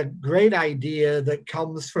than a great idea that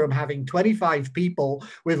comes from having 25 people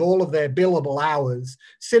with all of their billable hours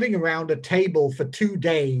sitting around a table for 2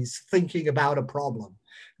 days thinking about a problem.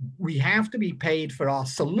 We have to be paid for our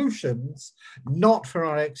solutions, not for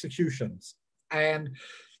our executions. And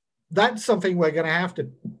that's something we're going to have to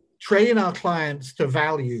train our clients to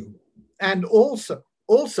value, and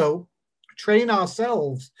also train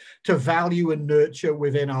ourselves to value and nurture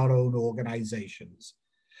within our own organizations.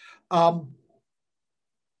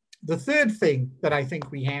 The third thing that I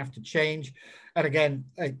think we have to change, and again,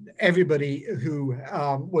 everybody who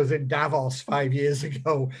was in Davos 5 years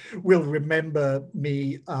ago will remember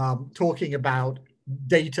me talking about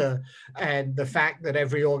data and the fact that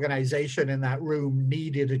every organization in that room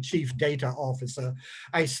needed a chief data officer.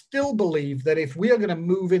 I still believe that if we are going to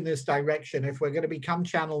move in this direction, if we're going to become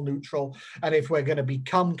channel neutral, and if we're going to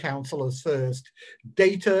become counselors first,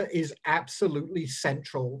 data is absolutely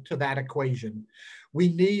central to that equation. We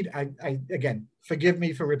need, again, forgive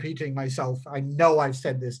me for repeating myself. I know I've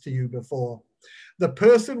said this to you before. The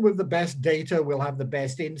person with the best data will have the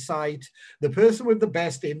best insight. The person with the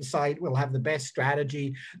best insight will have the best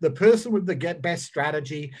strategy. The person with the best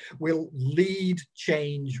strategy will lead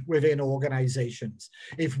change within organizations.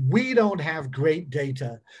 If we don't have great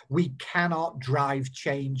data, we cannot drive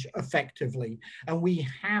change effectively. And we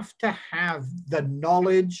have to have the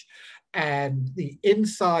knowledge and the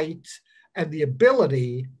insight and the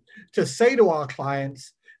ability to say to our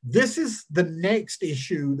clients, this is the next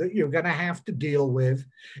issue that you're going to have to deal with.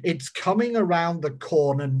 It's coming around the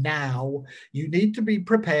corner now. You need to be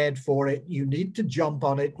prepared for it. You need to jump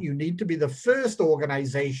on it. You need to be the first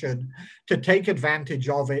organization to take advantage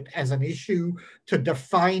of it as an issue to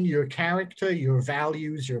define your character, your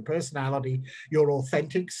values, your personality, your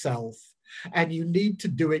authentic self. And you need to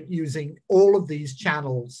do it using all of these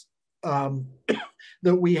channels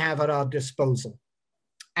that we have at our disposal.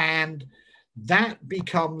 And that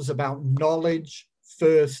becomes about knowledge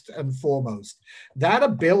first and foremost. That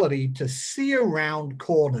ability to see around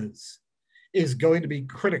corners is going to be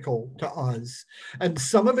critical to us. And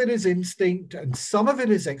some of it is instinct and some of it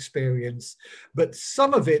is experience, but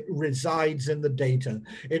some of it resides in the data.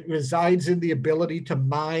 It resides in the ability to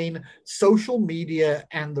mine social media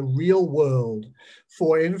and the real world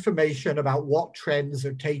for information about what trends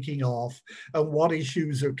are taking off and what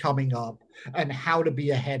issues are coming up and how to be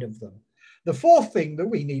ahead of them. The fourth thing that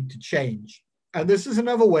we need to change and this is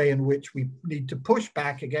another way in which we need to push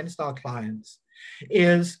back against our clients,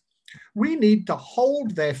 is we need to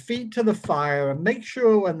hold their feet to the fire and make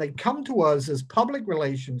sure when they come to us as public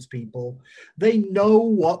relations people, they know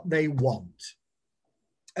what they want.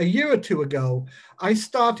 A year or two ago, I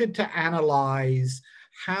started to analyze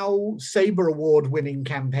how SABRE award-winning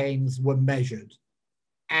campaigns were measured.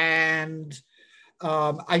 And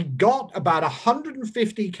I got about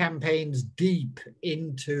 150 campaigns deep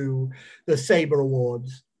into the SABRE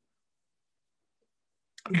Awards,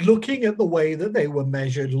 looking at the way that they were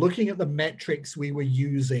measured, looking at the metrics we were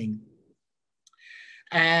using.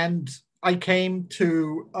 And I came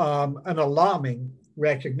to an alarming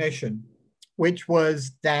recognition, which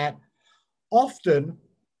was that often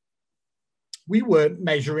we weren't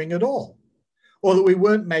measuring at all, or that we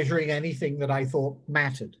weren't measuring anything that I thought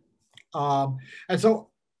mattered. And so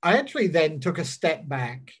I actually then took a step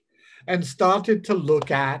back and started to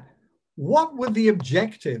look at what were the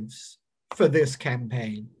objectives for this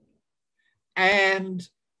campaign. And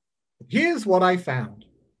here's what I found.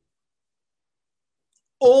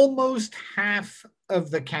 Almost half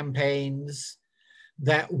of the campaigns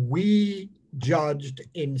that we judged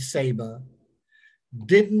in SABRE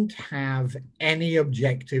didn't have any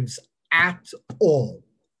objectives at all.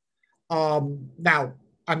 Now,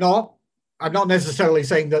 I'm not necessarily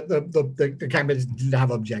saying that the campaigns didn't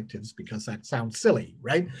have objectives, because that sounds silly,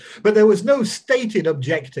 right? But there was no stated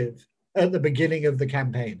objective at the beginning of the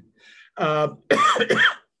campaign.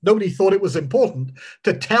 Nobody thought it was important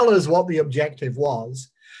to tell us what the objective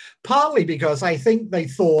was, partly because I think they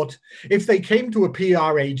thought if they came to a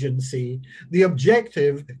PR agency, the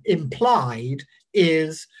objective implied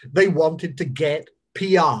is they wanted to get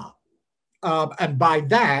PR. And by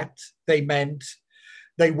that, they meant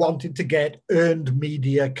they wanted to get earned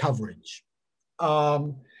media coverage.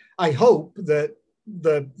 I hope that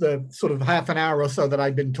the sort of half an hour or so that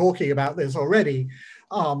I've been talking about this already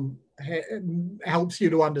helps you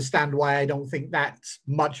to understand why I don't think that's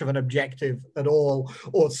much of an objective at all,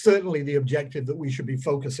 or certainly the objective that we should be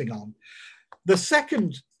focusing on. The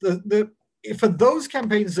second, for those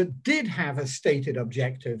campaigns that did have a stated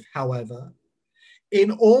objective, however, in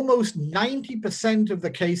almost 90% of the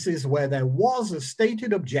cases where there was a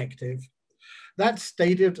stated objective, that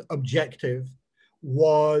stated objective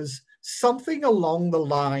was something along the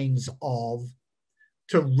lines of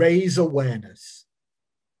to raise awareness.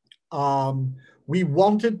 We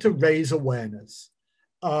wanted to raise awareness.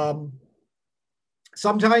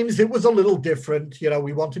 Sometimes it was a little different. You know,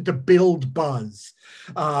 we wanted to build buzz.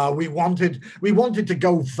 We wanted to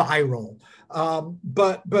go viral.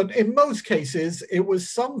 But in most cases, it was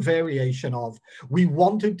some variation of we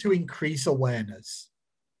wanted to increase awareness.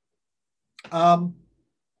 I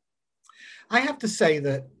have to say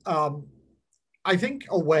that I think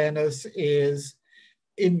awareness is,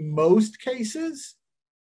 in most cases,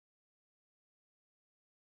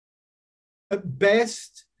 at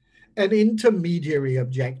best, an intermediary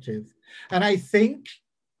objective. And I think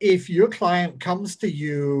if your client comes to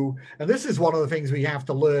you, and this is one of the things we have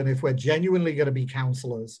to learn if we're genuinely going to be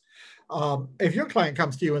counselors, if your client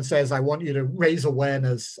comes to you and says, I want you to raise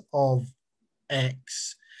awareness of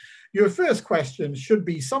X, your first question should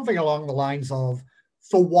be something along the lines of,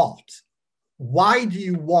 for what? Why do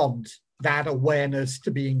you want that awareness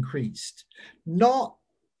to be increased? Not,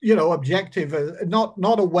 you know, objective, not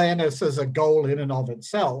awareness as a goal in and of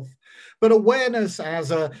itself, but awareness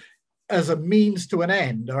as a means to an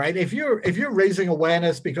end. All right. If you're raising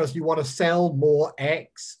awareness because you want to sell more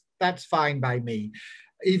X, that's fine by me.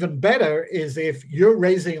 Even better is if you're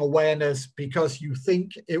raising awareness because you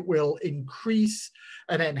think it will increase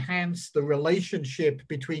and enhance the relationship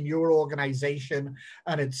between your organization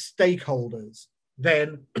and its stakeholders,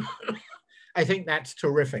 then I think that's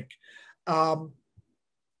terrific. But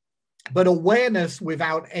awareness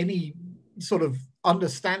without any sort of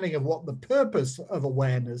understanding of what the purpose of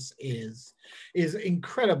awareness is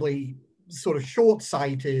incredibly sort of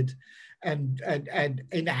short-sighted and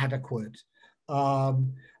inadequate.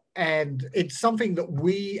 And it's something that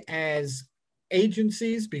we as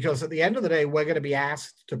agencies, because at the end of the day, we're going to be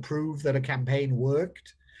asked to prove that a campaign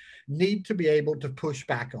worked, need to be able to push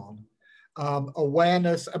back on.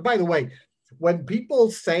 Awareness, and by the way, when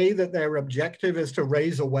people say that their objective is to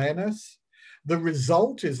raise awareness, the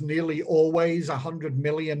result is nearly always 100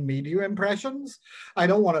 million media impressions. I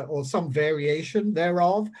don't want to, or some variation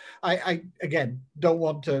thereof. I again, don't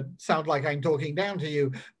want to sound like I'm talking down to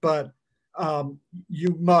you, but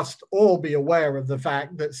you must all be aware of the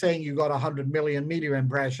fact that saying you got 100 million media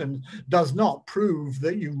impressions does not prove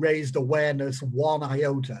that you raised awareness one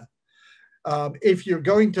iota. If you're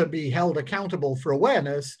going to be held accountable for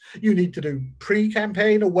awareness, you need to do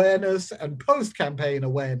pre-campaign awareness and post-campaign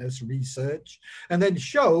awareness research, and then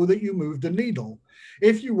show that you moved the needle.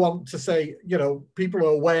 If you want to say, you know, people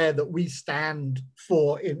are aware that we stand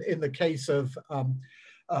for, in the case of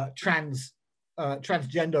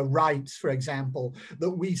transgender rights, for example, that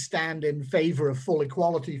we stand in favor of full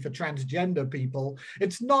equality for transgender people,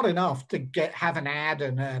 it's not enough to have an ad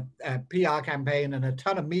and a PR campaign and a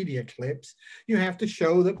ton of media clips. You have to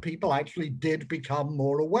show that people actually did become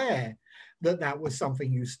more aware that that was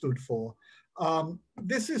something you stood for.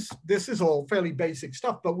 This is all fairly basic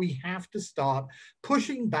stuff, but we have to start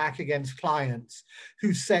pushing back against clients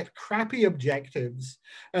who set crappy objectives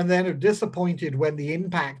and then are disappointed when the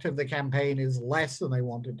impact of the campaign is less than they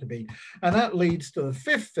want it to be. And that leads to the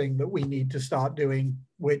fifth thing that we need to start doing,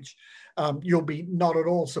 which you'll be not at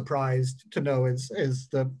all surprised to know is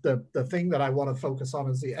the thing that I want to focus on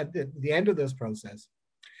at the end of this process,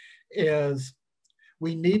 is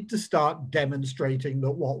we need to start demonstrating that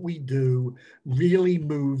what we do really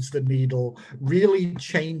moves the needle, really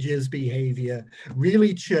changes behavior,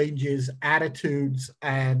 really changes attitudes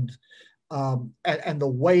and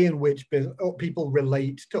the way in which people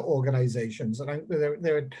relate to organizations. And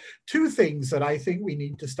there are two things that I think we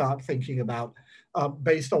need to start thinking about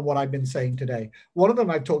based on what I've been saying today. One of them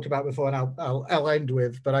I've talked about before, and I'll end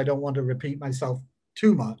with, but I don't want to repeat myself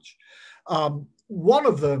too much. One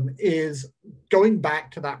of them is going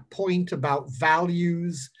back to that point about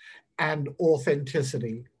values and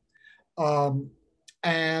authenticity.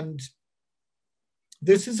 And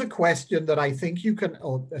this is a question that I think you can,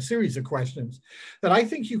 or a series of questions that I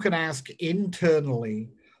think you can ask internally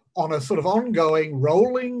on a sort of ongoing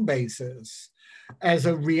rolling basis as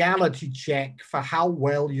a reality check for how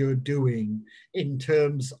well you're doing in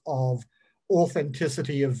terms of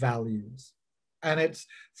authenticity of values. And it's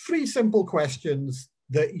three simple questions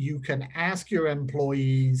that you can ask your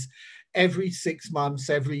employees every 6 months,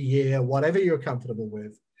 every year, whatever you're comfortable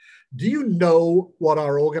with. Do you know what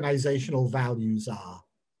our organizational values are?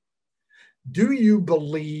 Do you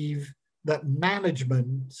believe that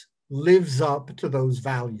management lives up to those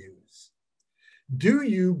values? Do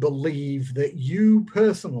you believe that you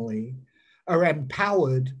personally are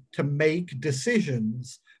empowered to make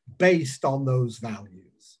decisions based on those values?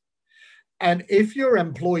 And if your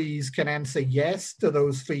employees can answer yes to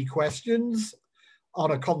those three questions on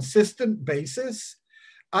a consistent basis,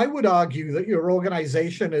 I would argue that your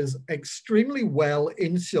organization is extremely well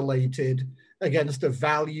insulated against a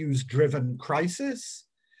values-driven crisis,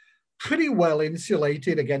 pretty well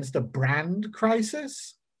insulated against a brand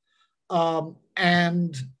crisis,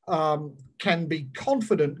 and can be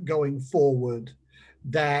confident going forward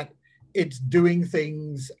that it's doing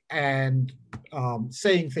things and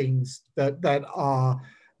saying things that are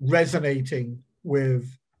resonating with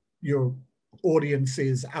your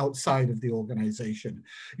audiences outside of the organization.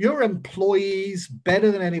 Your employees,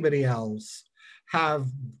 better than anybody else, have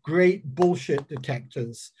great bullshit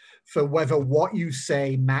detectors for whether what you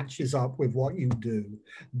say matches up with what you do.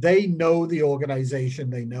 They know the organization,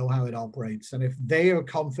 they know how it operates. And if they are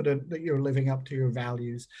confident that you're living up to your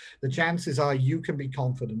values, the chances are you can be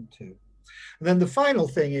confident too. And then the final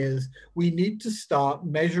thing is we need to start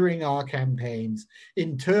measuring our campaigns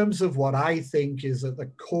in terms of what I think is at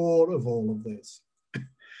the core of all of this.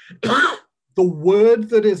 The word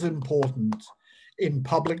that is important in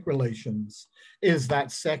public relations is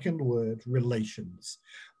that second word, relations.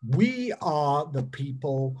 We are the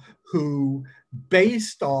people who,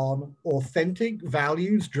 based on authentic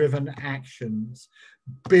values-driven actions,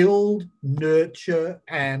 build, nurture,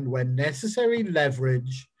 and when necessary,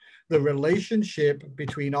 leverage the relationship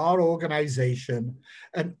between our organization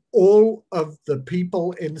and all of the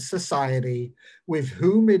people in society with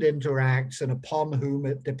whom it interacts and upon whom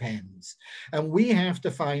it depends. And we have to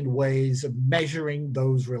find ways of measuring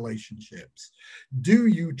those relationships. Do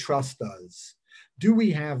you trust us? Do we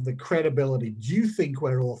have the credibility? Do you think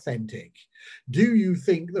we're authentic? Do you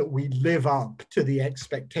think that we live up to the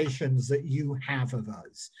expectations that you have of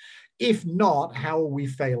us? If not, how are we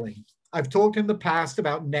failing? I've talked in the past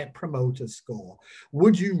about Net Promoter Score.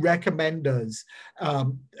 Would you recommend us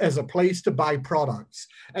as a place to buy products,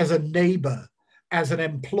 as a neighbor, as an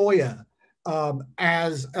employer,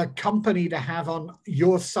 as a company to have on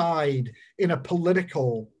your side in a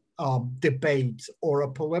political debate or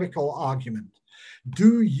a political argument?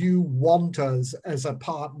 Do you want us as a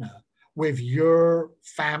partner with your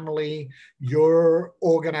family, your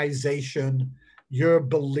organization, your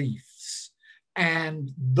beliefs?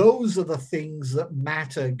 And those are the things that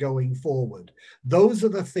matter going forward. Those are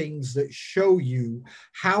the things that show you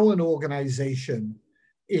how an organization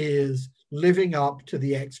is living up to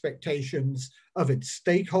the expectations of its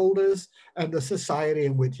stakeholders and the society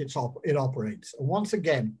in which it operates. And once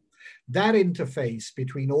again, that interface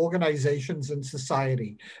between organizations and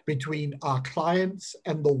society, between our clients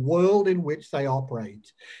and the world in which they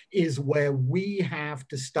operate, is where we have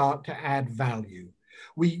to start to add value.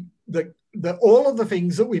 All of the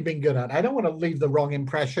things that we've been good at, I don't want to leave the wrong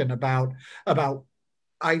impression about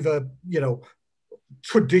either,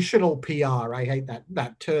 traditional PR. I hate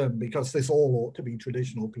that term because this all ought to be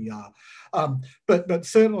traditional PR. But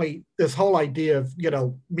certainly this whole idea of,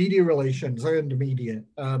 media relations, earned media.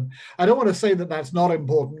 I don't want to say that that's not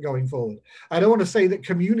important going forward. I don't want to say that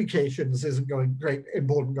communications isn't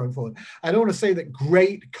important going forward. I don't want to say that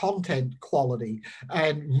great content quality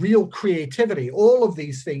and real creativity, all of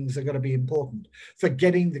these things are going to be important for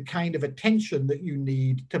getting the kind of attention that you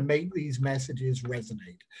need to make these messages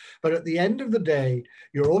resonate. But at the end of the day,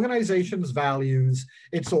 your organization's values,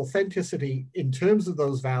 its authenticity in terms of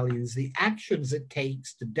those values, the actions it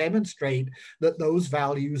takes to demonstrate that those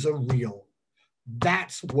values are real.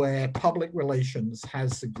 That's where public relations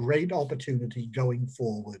has the great opportunity going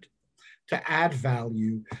forward to add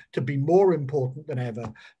value, to be more important than ever,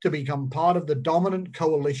 to become part of the dominant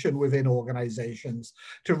coalition within organizations,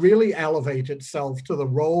 to really elevate itself to the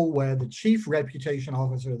role where the chief reputation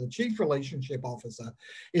officer, the chief relationship officer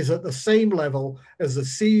is at the same level as the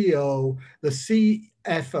CEO, the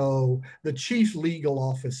CFO, the chief legal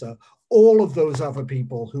officer, all of those other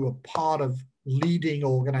people who are part of leading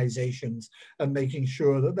organizations and making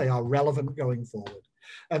sure that they are relevant going forward.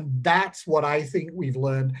 And that's what I think we've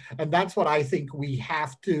learned. And that's what I think we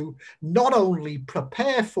have to not only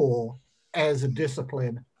prepare for as a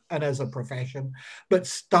discipline and as a profession, but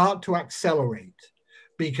start to accelerate.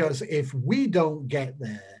 Because if we don't get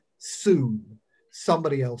there soon,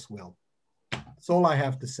 somebody else will. That's all I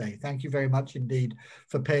have to say. Thank you very much indeed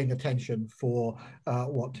for paying attention for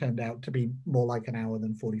what turned out to be more like an hour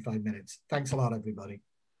than 45 minutes. Thanks a lot, everybody.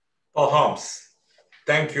 Paul Holmes,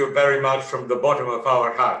 thank you very much from the bottom of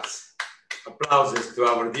our hearts. Applauses to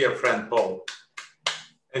our dear friend Paul.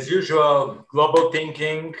 As usual, global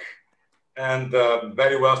thinking and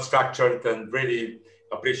very well structured, and really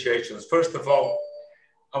appreciations. First of all,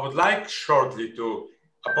 I would like shortly to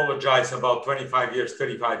apologize about 25 years,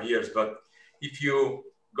 35 years, but if you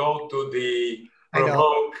go to the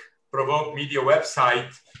PRovoke Media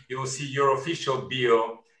website, you will see your official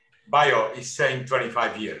bio is saying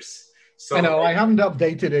 25 years. So I know, I haven't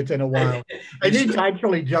updated it in a while. I need to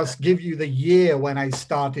actually just give you the year when I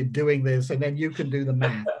started doing this, and then you can do the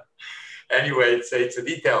math. Anyway, it's a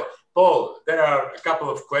detail. Paul, there are a couple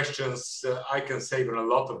of questions. I can save a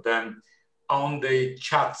lot of them on the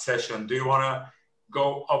chat session. Do you want to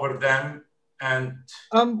go over them? And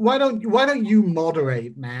why don't you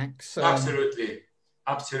moderate, Max? Absolutely.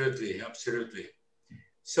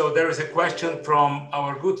 So there is a question from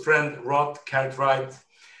our good friend Rod Cartwright.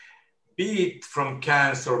 Be it from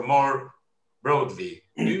Cannes or more broadly,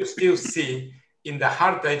 do you still see in the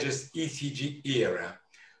hard edges ECG era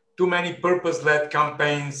too many purpose-led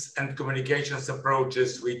campaigns and communications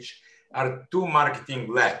approaches which are too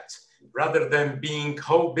marketing-led rather than being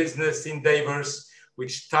whole business endeavors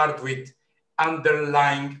which start with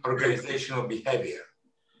underlying organizational behavior?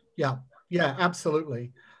 Yeah,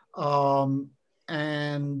 absolutely. And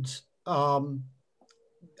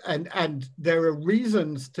there are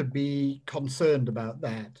reasons to be concerned about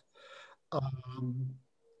that.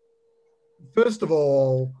 First of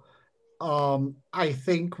all, I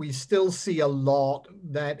think we still see a lot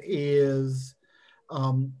that is,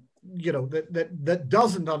 that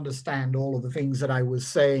doesn't understand all of the things that I was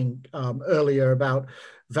saying earlier about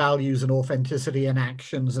values and authenticity and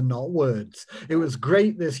actions and not words. It was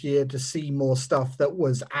great this year to see more stuff that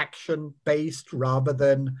was action based rather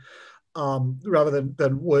than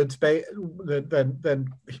words based,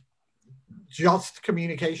 than just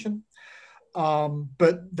communication.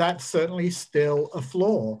 But that's certainly still a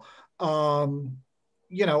flaw. I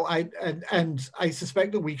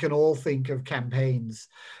suspect that we can all think of campaigns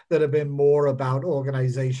that have been more about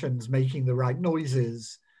organizations making the right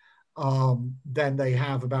noises than they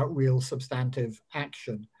have about real substantive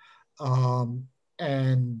action. I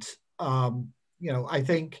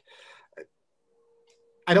think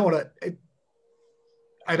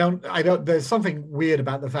there's something weird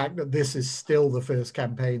about the fact that this is still the first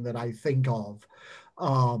campaign that I think of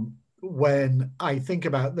when I think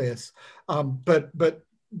about this. But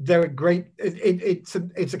they're a great, it's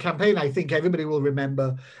a campaign I think everybody will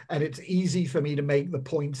remember, and it's easy for me to make the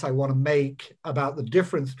points I want to make about the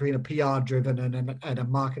difference between a PR-driven and a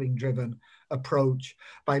marketing-driven approach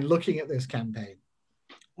by looking at this campaign.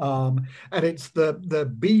 And it's the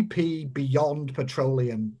BP Beyond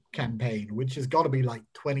Petroleum campaign, which has got to be like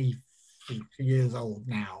 20 years old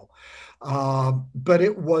now. But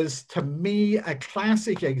it was, to me, a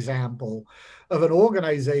classic example of an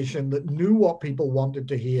organization that knew what people wanted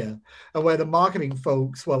to hear, and where the marketing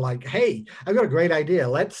folks were like, hey, I've got a great idea.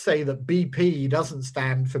 Let's say that BP doesn't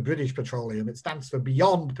stand for British Petroleum. It stands for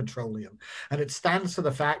Beyond Petroleum. And it stands for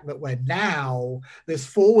the fact that we're now this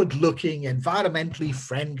forward-looking, environmentally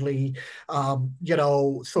friendly,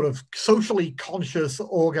 sort of socially conscious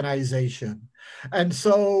organization. And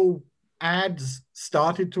so ads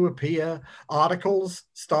started to appear, articles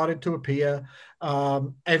started to appear.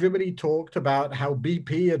 Everybody talked about how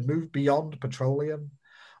BP had moved beyond petroleum.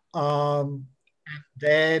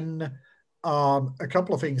 Then a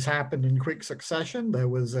couple of things happened in quick succession. There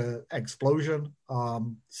was an explosion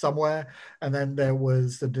somewhere, and then there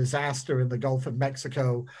was the disaster in the Gulf of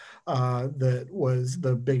Mexico that was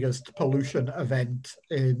the biggest pollution event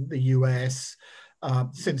in the US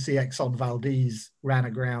since the Exxon Valdez ran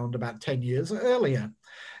aground about 10 years earlier.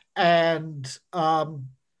 And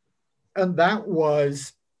that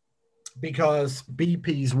was because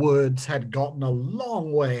BP's words had gotten a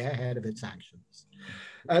long way ahead of its actions.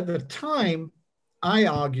 At the time, I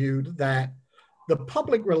argued that the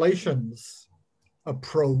public relations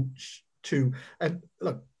approach to, and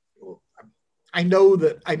look, I know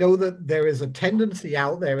that there is a tendency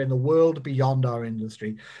out there in the world beyond our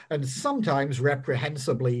industry, and sometimes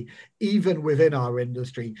reprehensibly, even within our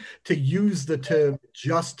industry, to use the term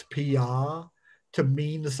just PR to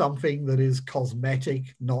mean something that is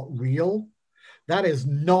cosmetic, not real. That is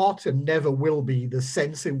not and never will be the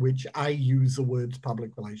sense in which I use the words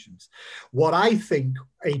public relations. What I think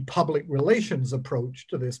a public relations approach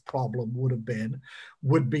to this problem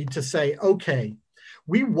would be to say, okay,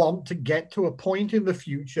 we want to get to a point in the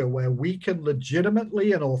future where we can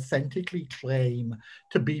legitimately and authentically claim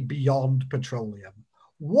to be beyond petroleum.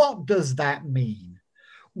 What does that mean?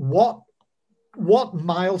 What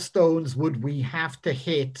milestones would we have to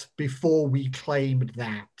hit before we claimed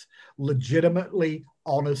that legitimately,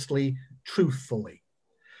 honestly, truthfully?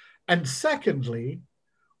 And secondly,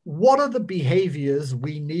 what are the behaviors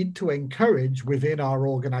we need to encourage within our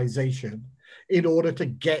organization in order to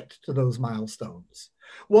get to those milestones?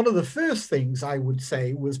 One of the first things I would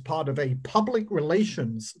say was part of a public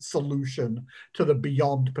relations solution to the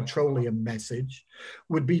Beyond Petroleum message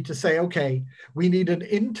would be to say, okay, we need an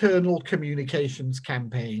internal communications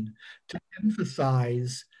campaign to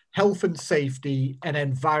emphasize health and safety and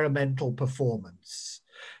environmental performance.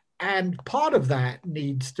 And part of that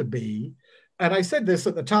needs to be, and I said this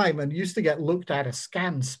at the time and used to get looked at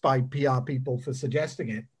askance by PR people for suggesting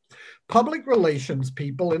it, public relations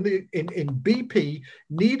people in BP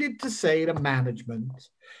needed to say to management,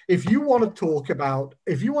 if you want to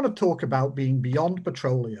talk about being beyond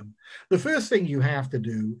petroleum, the first thing you have to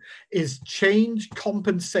do is change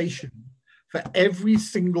compensation for every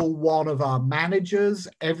single one of our managers,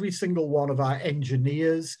 every single one of our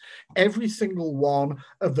engineers, every single one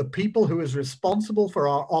of the people who is responsible for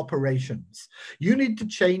our operations. You need to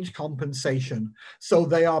change compensation so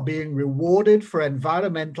they are being rewarded for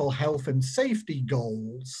environmental health and safety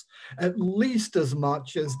goals at least as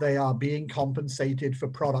much as they are being compensated for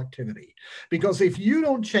productivity. Because if you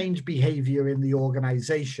don't change behavior in the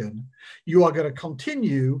organization, you are going to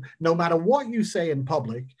continue, no matter what you say in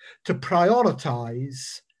public, to prioritize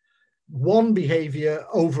one behavior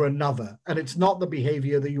over another, and it's not the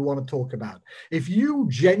behavior that you want to talk about. If you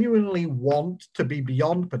genuinely want to be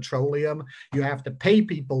beyond petroleum, you have to pay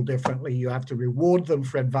people differently. You have to reward them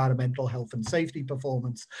for environmental health and safety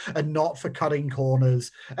performance and not for cutting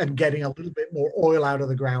corners and getting a little bit more oil out of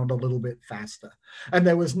the ground a little bit faster. And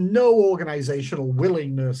there was no organizational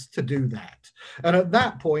willingness to do that. And at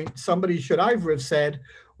that point, somebody should either have said,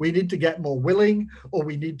 we need to get more willing, or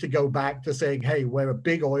we need to go back to saying, hey, we're a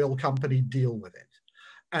big oil company, deal with it.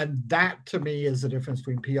 And that, to me, is the difference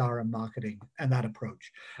between PR and marketing and that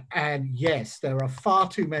approach. And yes, there are far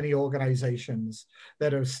too many organizations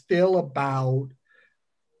that are still about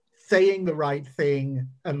saying the right thing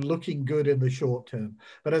and looking good in the short term.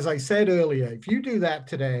 But as I said earlier, if you do that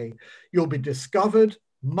today, you'll be discovered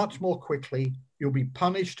much more quickly. You'll be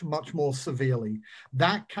punished much more severely.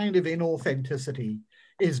 That kind of inauthenticity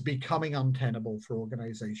is becoming untenable for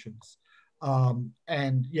organizations.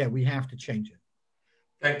 And yeah, we have to change it.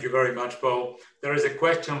 Thank you very much, Paul. There is a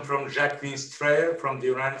question from Jacqueline Strayer from the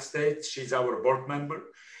United States. She's our board member.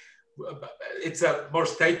 It's a more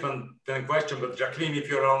statement than a question, but Jacqueline, if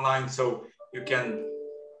you're online, so you can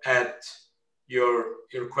add your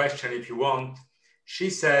question if you want.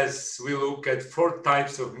 She says, we look at 4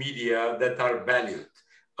 types of media that are valued: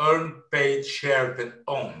 earned, paid, shared, and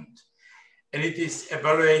owned. And it is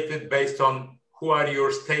evaluated based on who are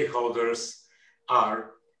your stakeholders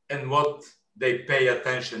are and what they pay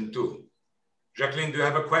attention to. Jacqueline, do you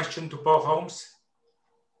have a question to Paul Holmes?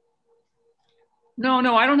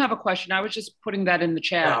 No, I don't have a question. I was just putting that in the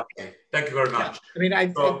chat. Yeah, okay. Thank you very much. I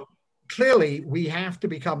mean, clearly we have to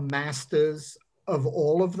become masters of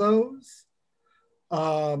all of those,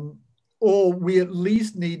 or we at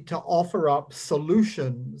least need to offer up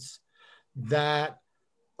solutions that,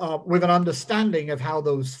 with an understanding of how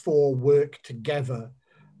those four work together,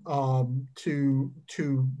 to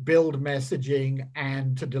build messaging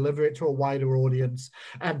and to deliver it to a wider audience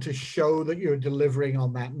and to show that you're delivering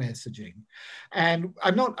on that messaging. And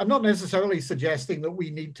I'm not necessarily suggesting that we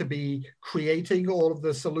need to be creating all of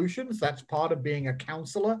the solutions. That's part of being a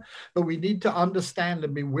counselor, but we need to understand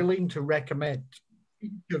and be willing to recommend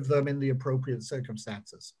each of them in the appropriate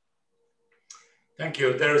circumstances. Thank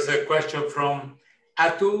you. There's a question from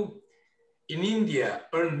Atu. In India,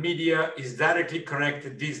 earned media is directly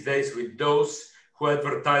connected these days with those who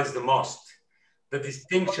advertise the most. The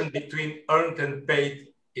distinction between earned and paid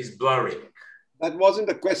is blurring. That wasn't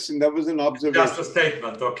a question, that was an observation. Just a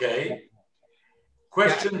statement, okay.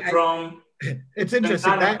 Question from... It's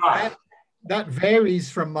interesting, that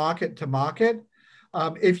varies from market to market.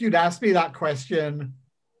 If you'd asked me that question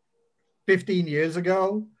 15 years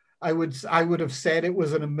ago, I would have said it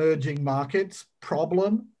was an emerging markets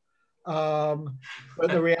problem. But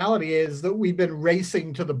the reality is that we've been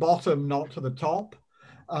racing to the bottom, not to the top.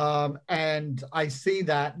 And I see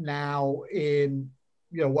that now in,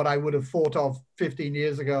 what I would have thought of 15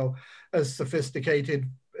 years ago as sophisticated,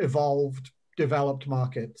 evolved, developed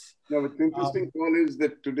markets. No, what's interesting, Paul, is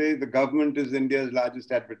that today the government is India's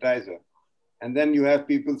largest advertiser. And then you have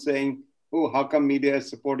people saying, oh, how come media is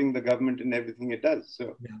supporting the government in everything it does?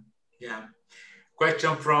 So, yeah.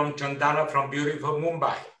 Question from Chandala from beautiful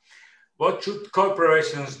Mumbai. What should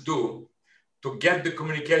corporations do to get the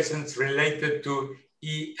communications related to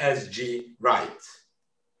ESG right?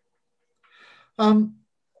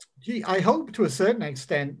 I hope to a certain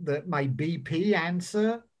extent that my BP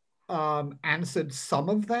answer answered some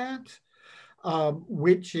of that,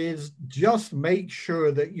 which is just make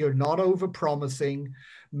sure that you're not overpromising,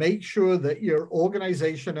 make sure that your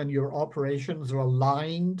organization and your operations are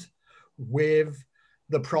aligned with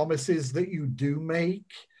the promises that you do make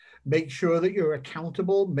sure that you're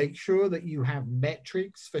accountable, make sure that you have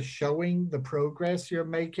metrics for showing the progress you're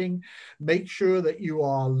making, make sure that you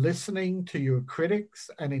are listening to your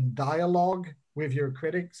critics and in dialogue with your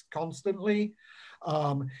critics constantly.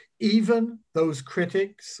 Even those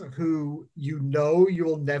critics who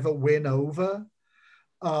you'll never win over,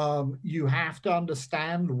 you have to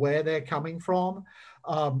understand where they're coming from.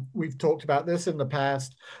 We've talked about this in the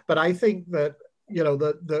past, but I think that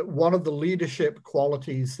that one of the leadership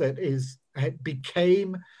qualities that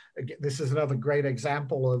became, this is another great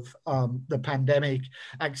example of the pandemic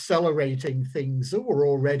accelerating things that were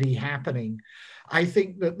already happening. I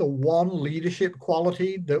think that the one leadership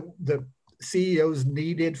quality that the CEOs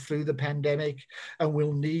needed through the pandemic and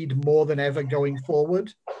will need more than ever going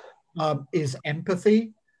forward is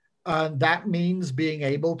empathy. And that means being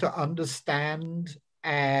able to understand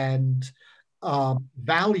and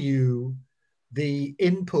value the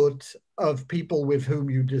input of people with whom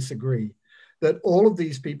you disagree, that all of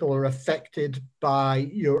these people are affected by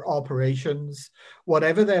your operations.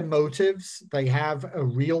 Whatever their motives, they have a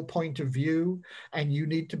real point of view and you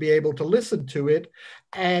need to be able to listen to it.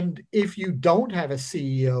 And if you don't have a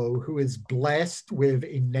CEO who is blessed with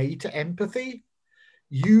innate empathy,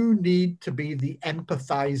 you need to be the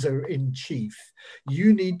empathizer in chief.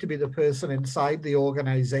 You need to be the person inside the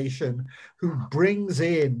organization who brings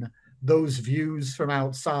in those views from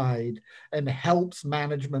outside and helps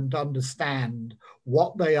management understand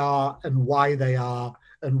what they are and why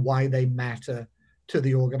they matter to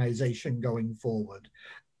the organization going forward.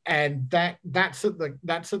 And that's at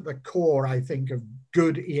the core, I think, of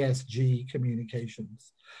good ESG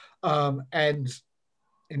communications. And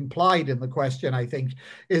implied in the question, I think,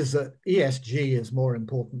 is that ESG is more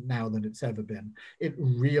important now than it's ever been. It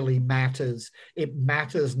really matters. It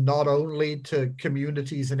matters not only to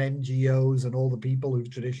communities and NGOs and all the people who've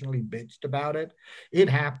traditionally bitched about it. It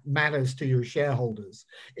matters to your shareholders.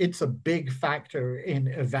 It's a big factor in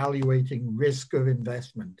evaluating risk of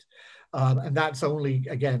investment. And that's only,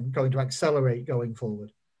 again, going to accelerate going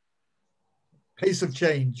forward. Pace of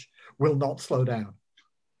change will not slow down.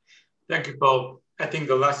 Thank you, Paul. I think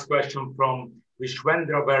the last question from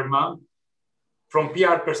Vishwendra Verma. From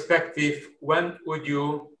PR perspective, when would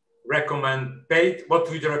you recommend paid? What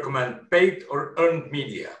would you recommend, paid or earned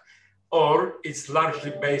media? or it's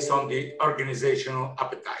largely based on the organizational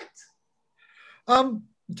appetite?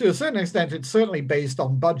 To a certain extent, it's certainly based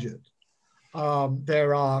on budget.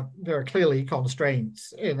 There are clearly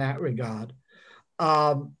constraints in that regard.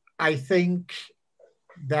 I think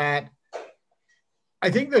that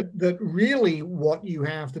really what you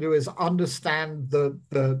have to do is understand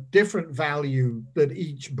the different value that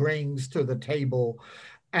each brings to the table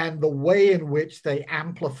and the way in which they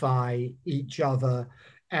amplify each other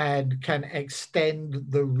and can extend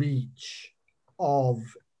the reach of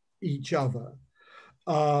each other.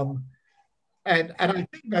 And I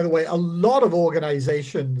think, by the way, a lot of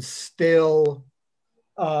organizations still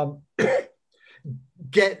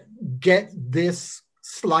get this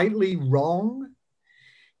slightly wrong,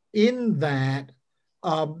 in that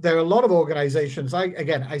there are a lot of organizations.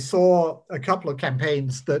 I saw a couple of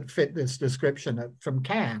campaigns that fit this description from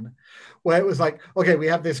Cannes, where it was like, okay, we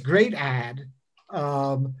have this great ad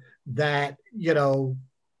that, you know,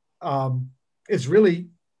 is really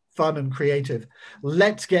fun and creative.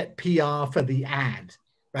 Let's get PR for the ad,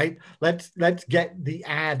 right? Let's get the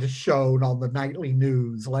ad shown on the nightly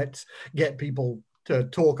news. Let's get people to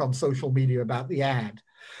talk on social media about the ad.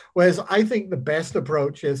 Whereas I think the best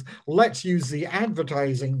approach is, let's use the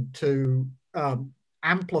advertising to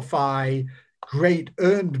amplify great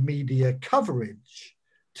earned media coverage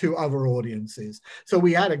to other audiences. So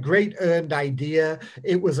we had a great earned idea.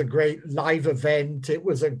 It was a great live event. It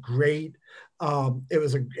was a great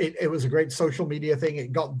it was a great social media thing.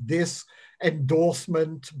 It got this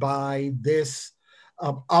endorsement by this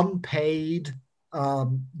unpaid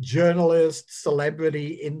journalist,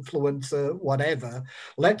 celebrity, influencer, whatever.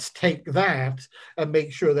 Let's take that and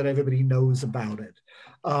make sure that everybody knows about it.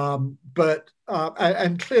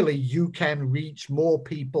 And clearly you can reach more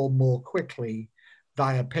people more quickly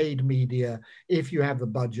via paid media if you have the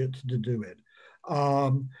budget to do it.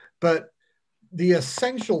 But the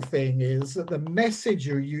essential thing is that the message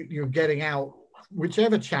you're getting out,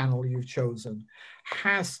 whichever channel you've chosen,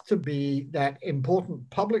 has to be that important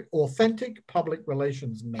authentic public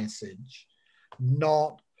relations message,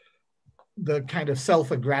 not the kind of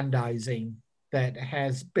self-aggrandizing that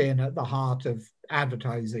has been at the heart of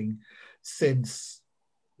advertising since,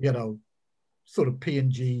 you know, sort of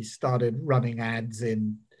P&G started running ads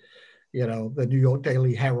in, you know, the New York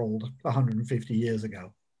Daily Herald 150 years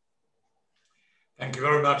ago. Thank you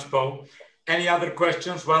very much, Paul. Any other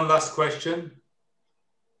questions? One last question.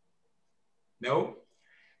 No?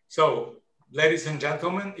 So, ladies and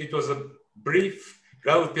gentlemen, it was a brief,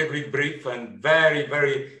 relatively brief and very,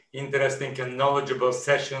 very interesting and knowledgeable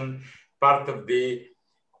session, part of the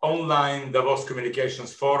online Davos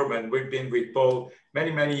Communications Forum. And we've been with Paul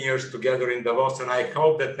many, many years together in Davos. And I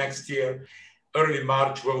hope that next year, early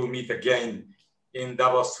March, we will meet again in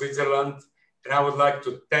Davos, Switzerland. And I would like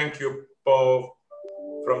to thank you, Paul,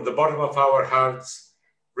 from the bottom of our hearts.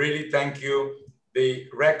 Really thank you. The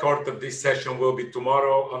record of this session will be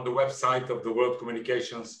tomorrow on the website of the World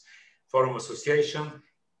Communications Forum Association.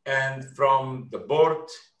 And from the board,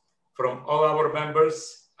 from all our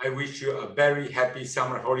members, I wish you a very happy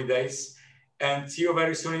summer holidays and see you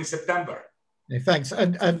very soon in September. Thanks.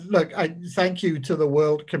 And look, I thank you to the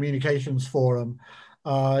World Communications Forum.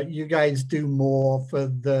 You guys do more for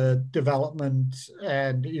the development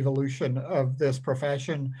and evolution of this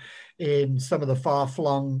profession in some of the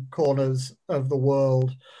far-flung corners of the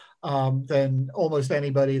world than almost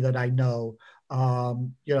anybody that I know.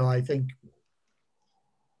 You know, I think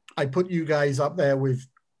I put you guys up there with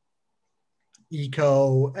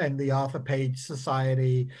ECO and the Arthur Page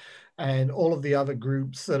Society and all of the other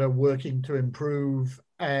groups that are working to improve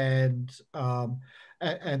and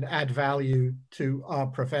add value to our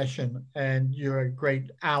profession. And you're a great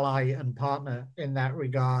ally and partner in that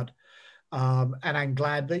regard. And I'm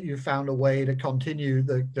glad that you found a way to continue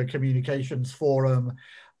the Communications Forum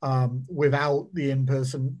without the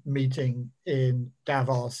in-person meeting in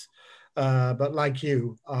Davos. But like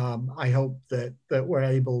you, I hope that we're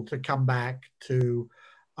able to come back to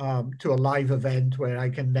a live event where I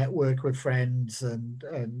can network with friends and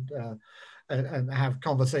have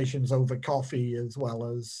conversations over coffee as well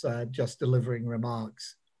as just delivering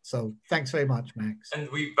remarks. So thanks very much, Max. And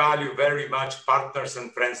we value very much partners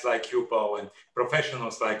and friends like you, Paul, and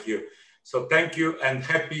professionals like you. So thank you and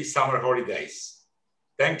happy summer holidays.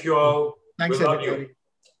 Thank you all. Thanks, we love everybody. you.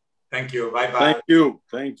 Thank you. Bye-bye. Thank you.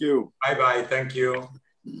 Thank you. Bye-bye. Thank you.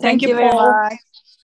 Thank you, very Paul. much.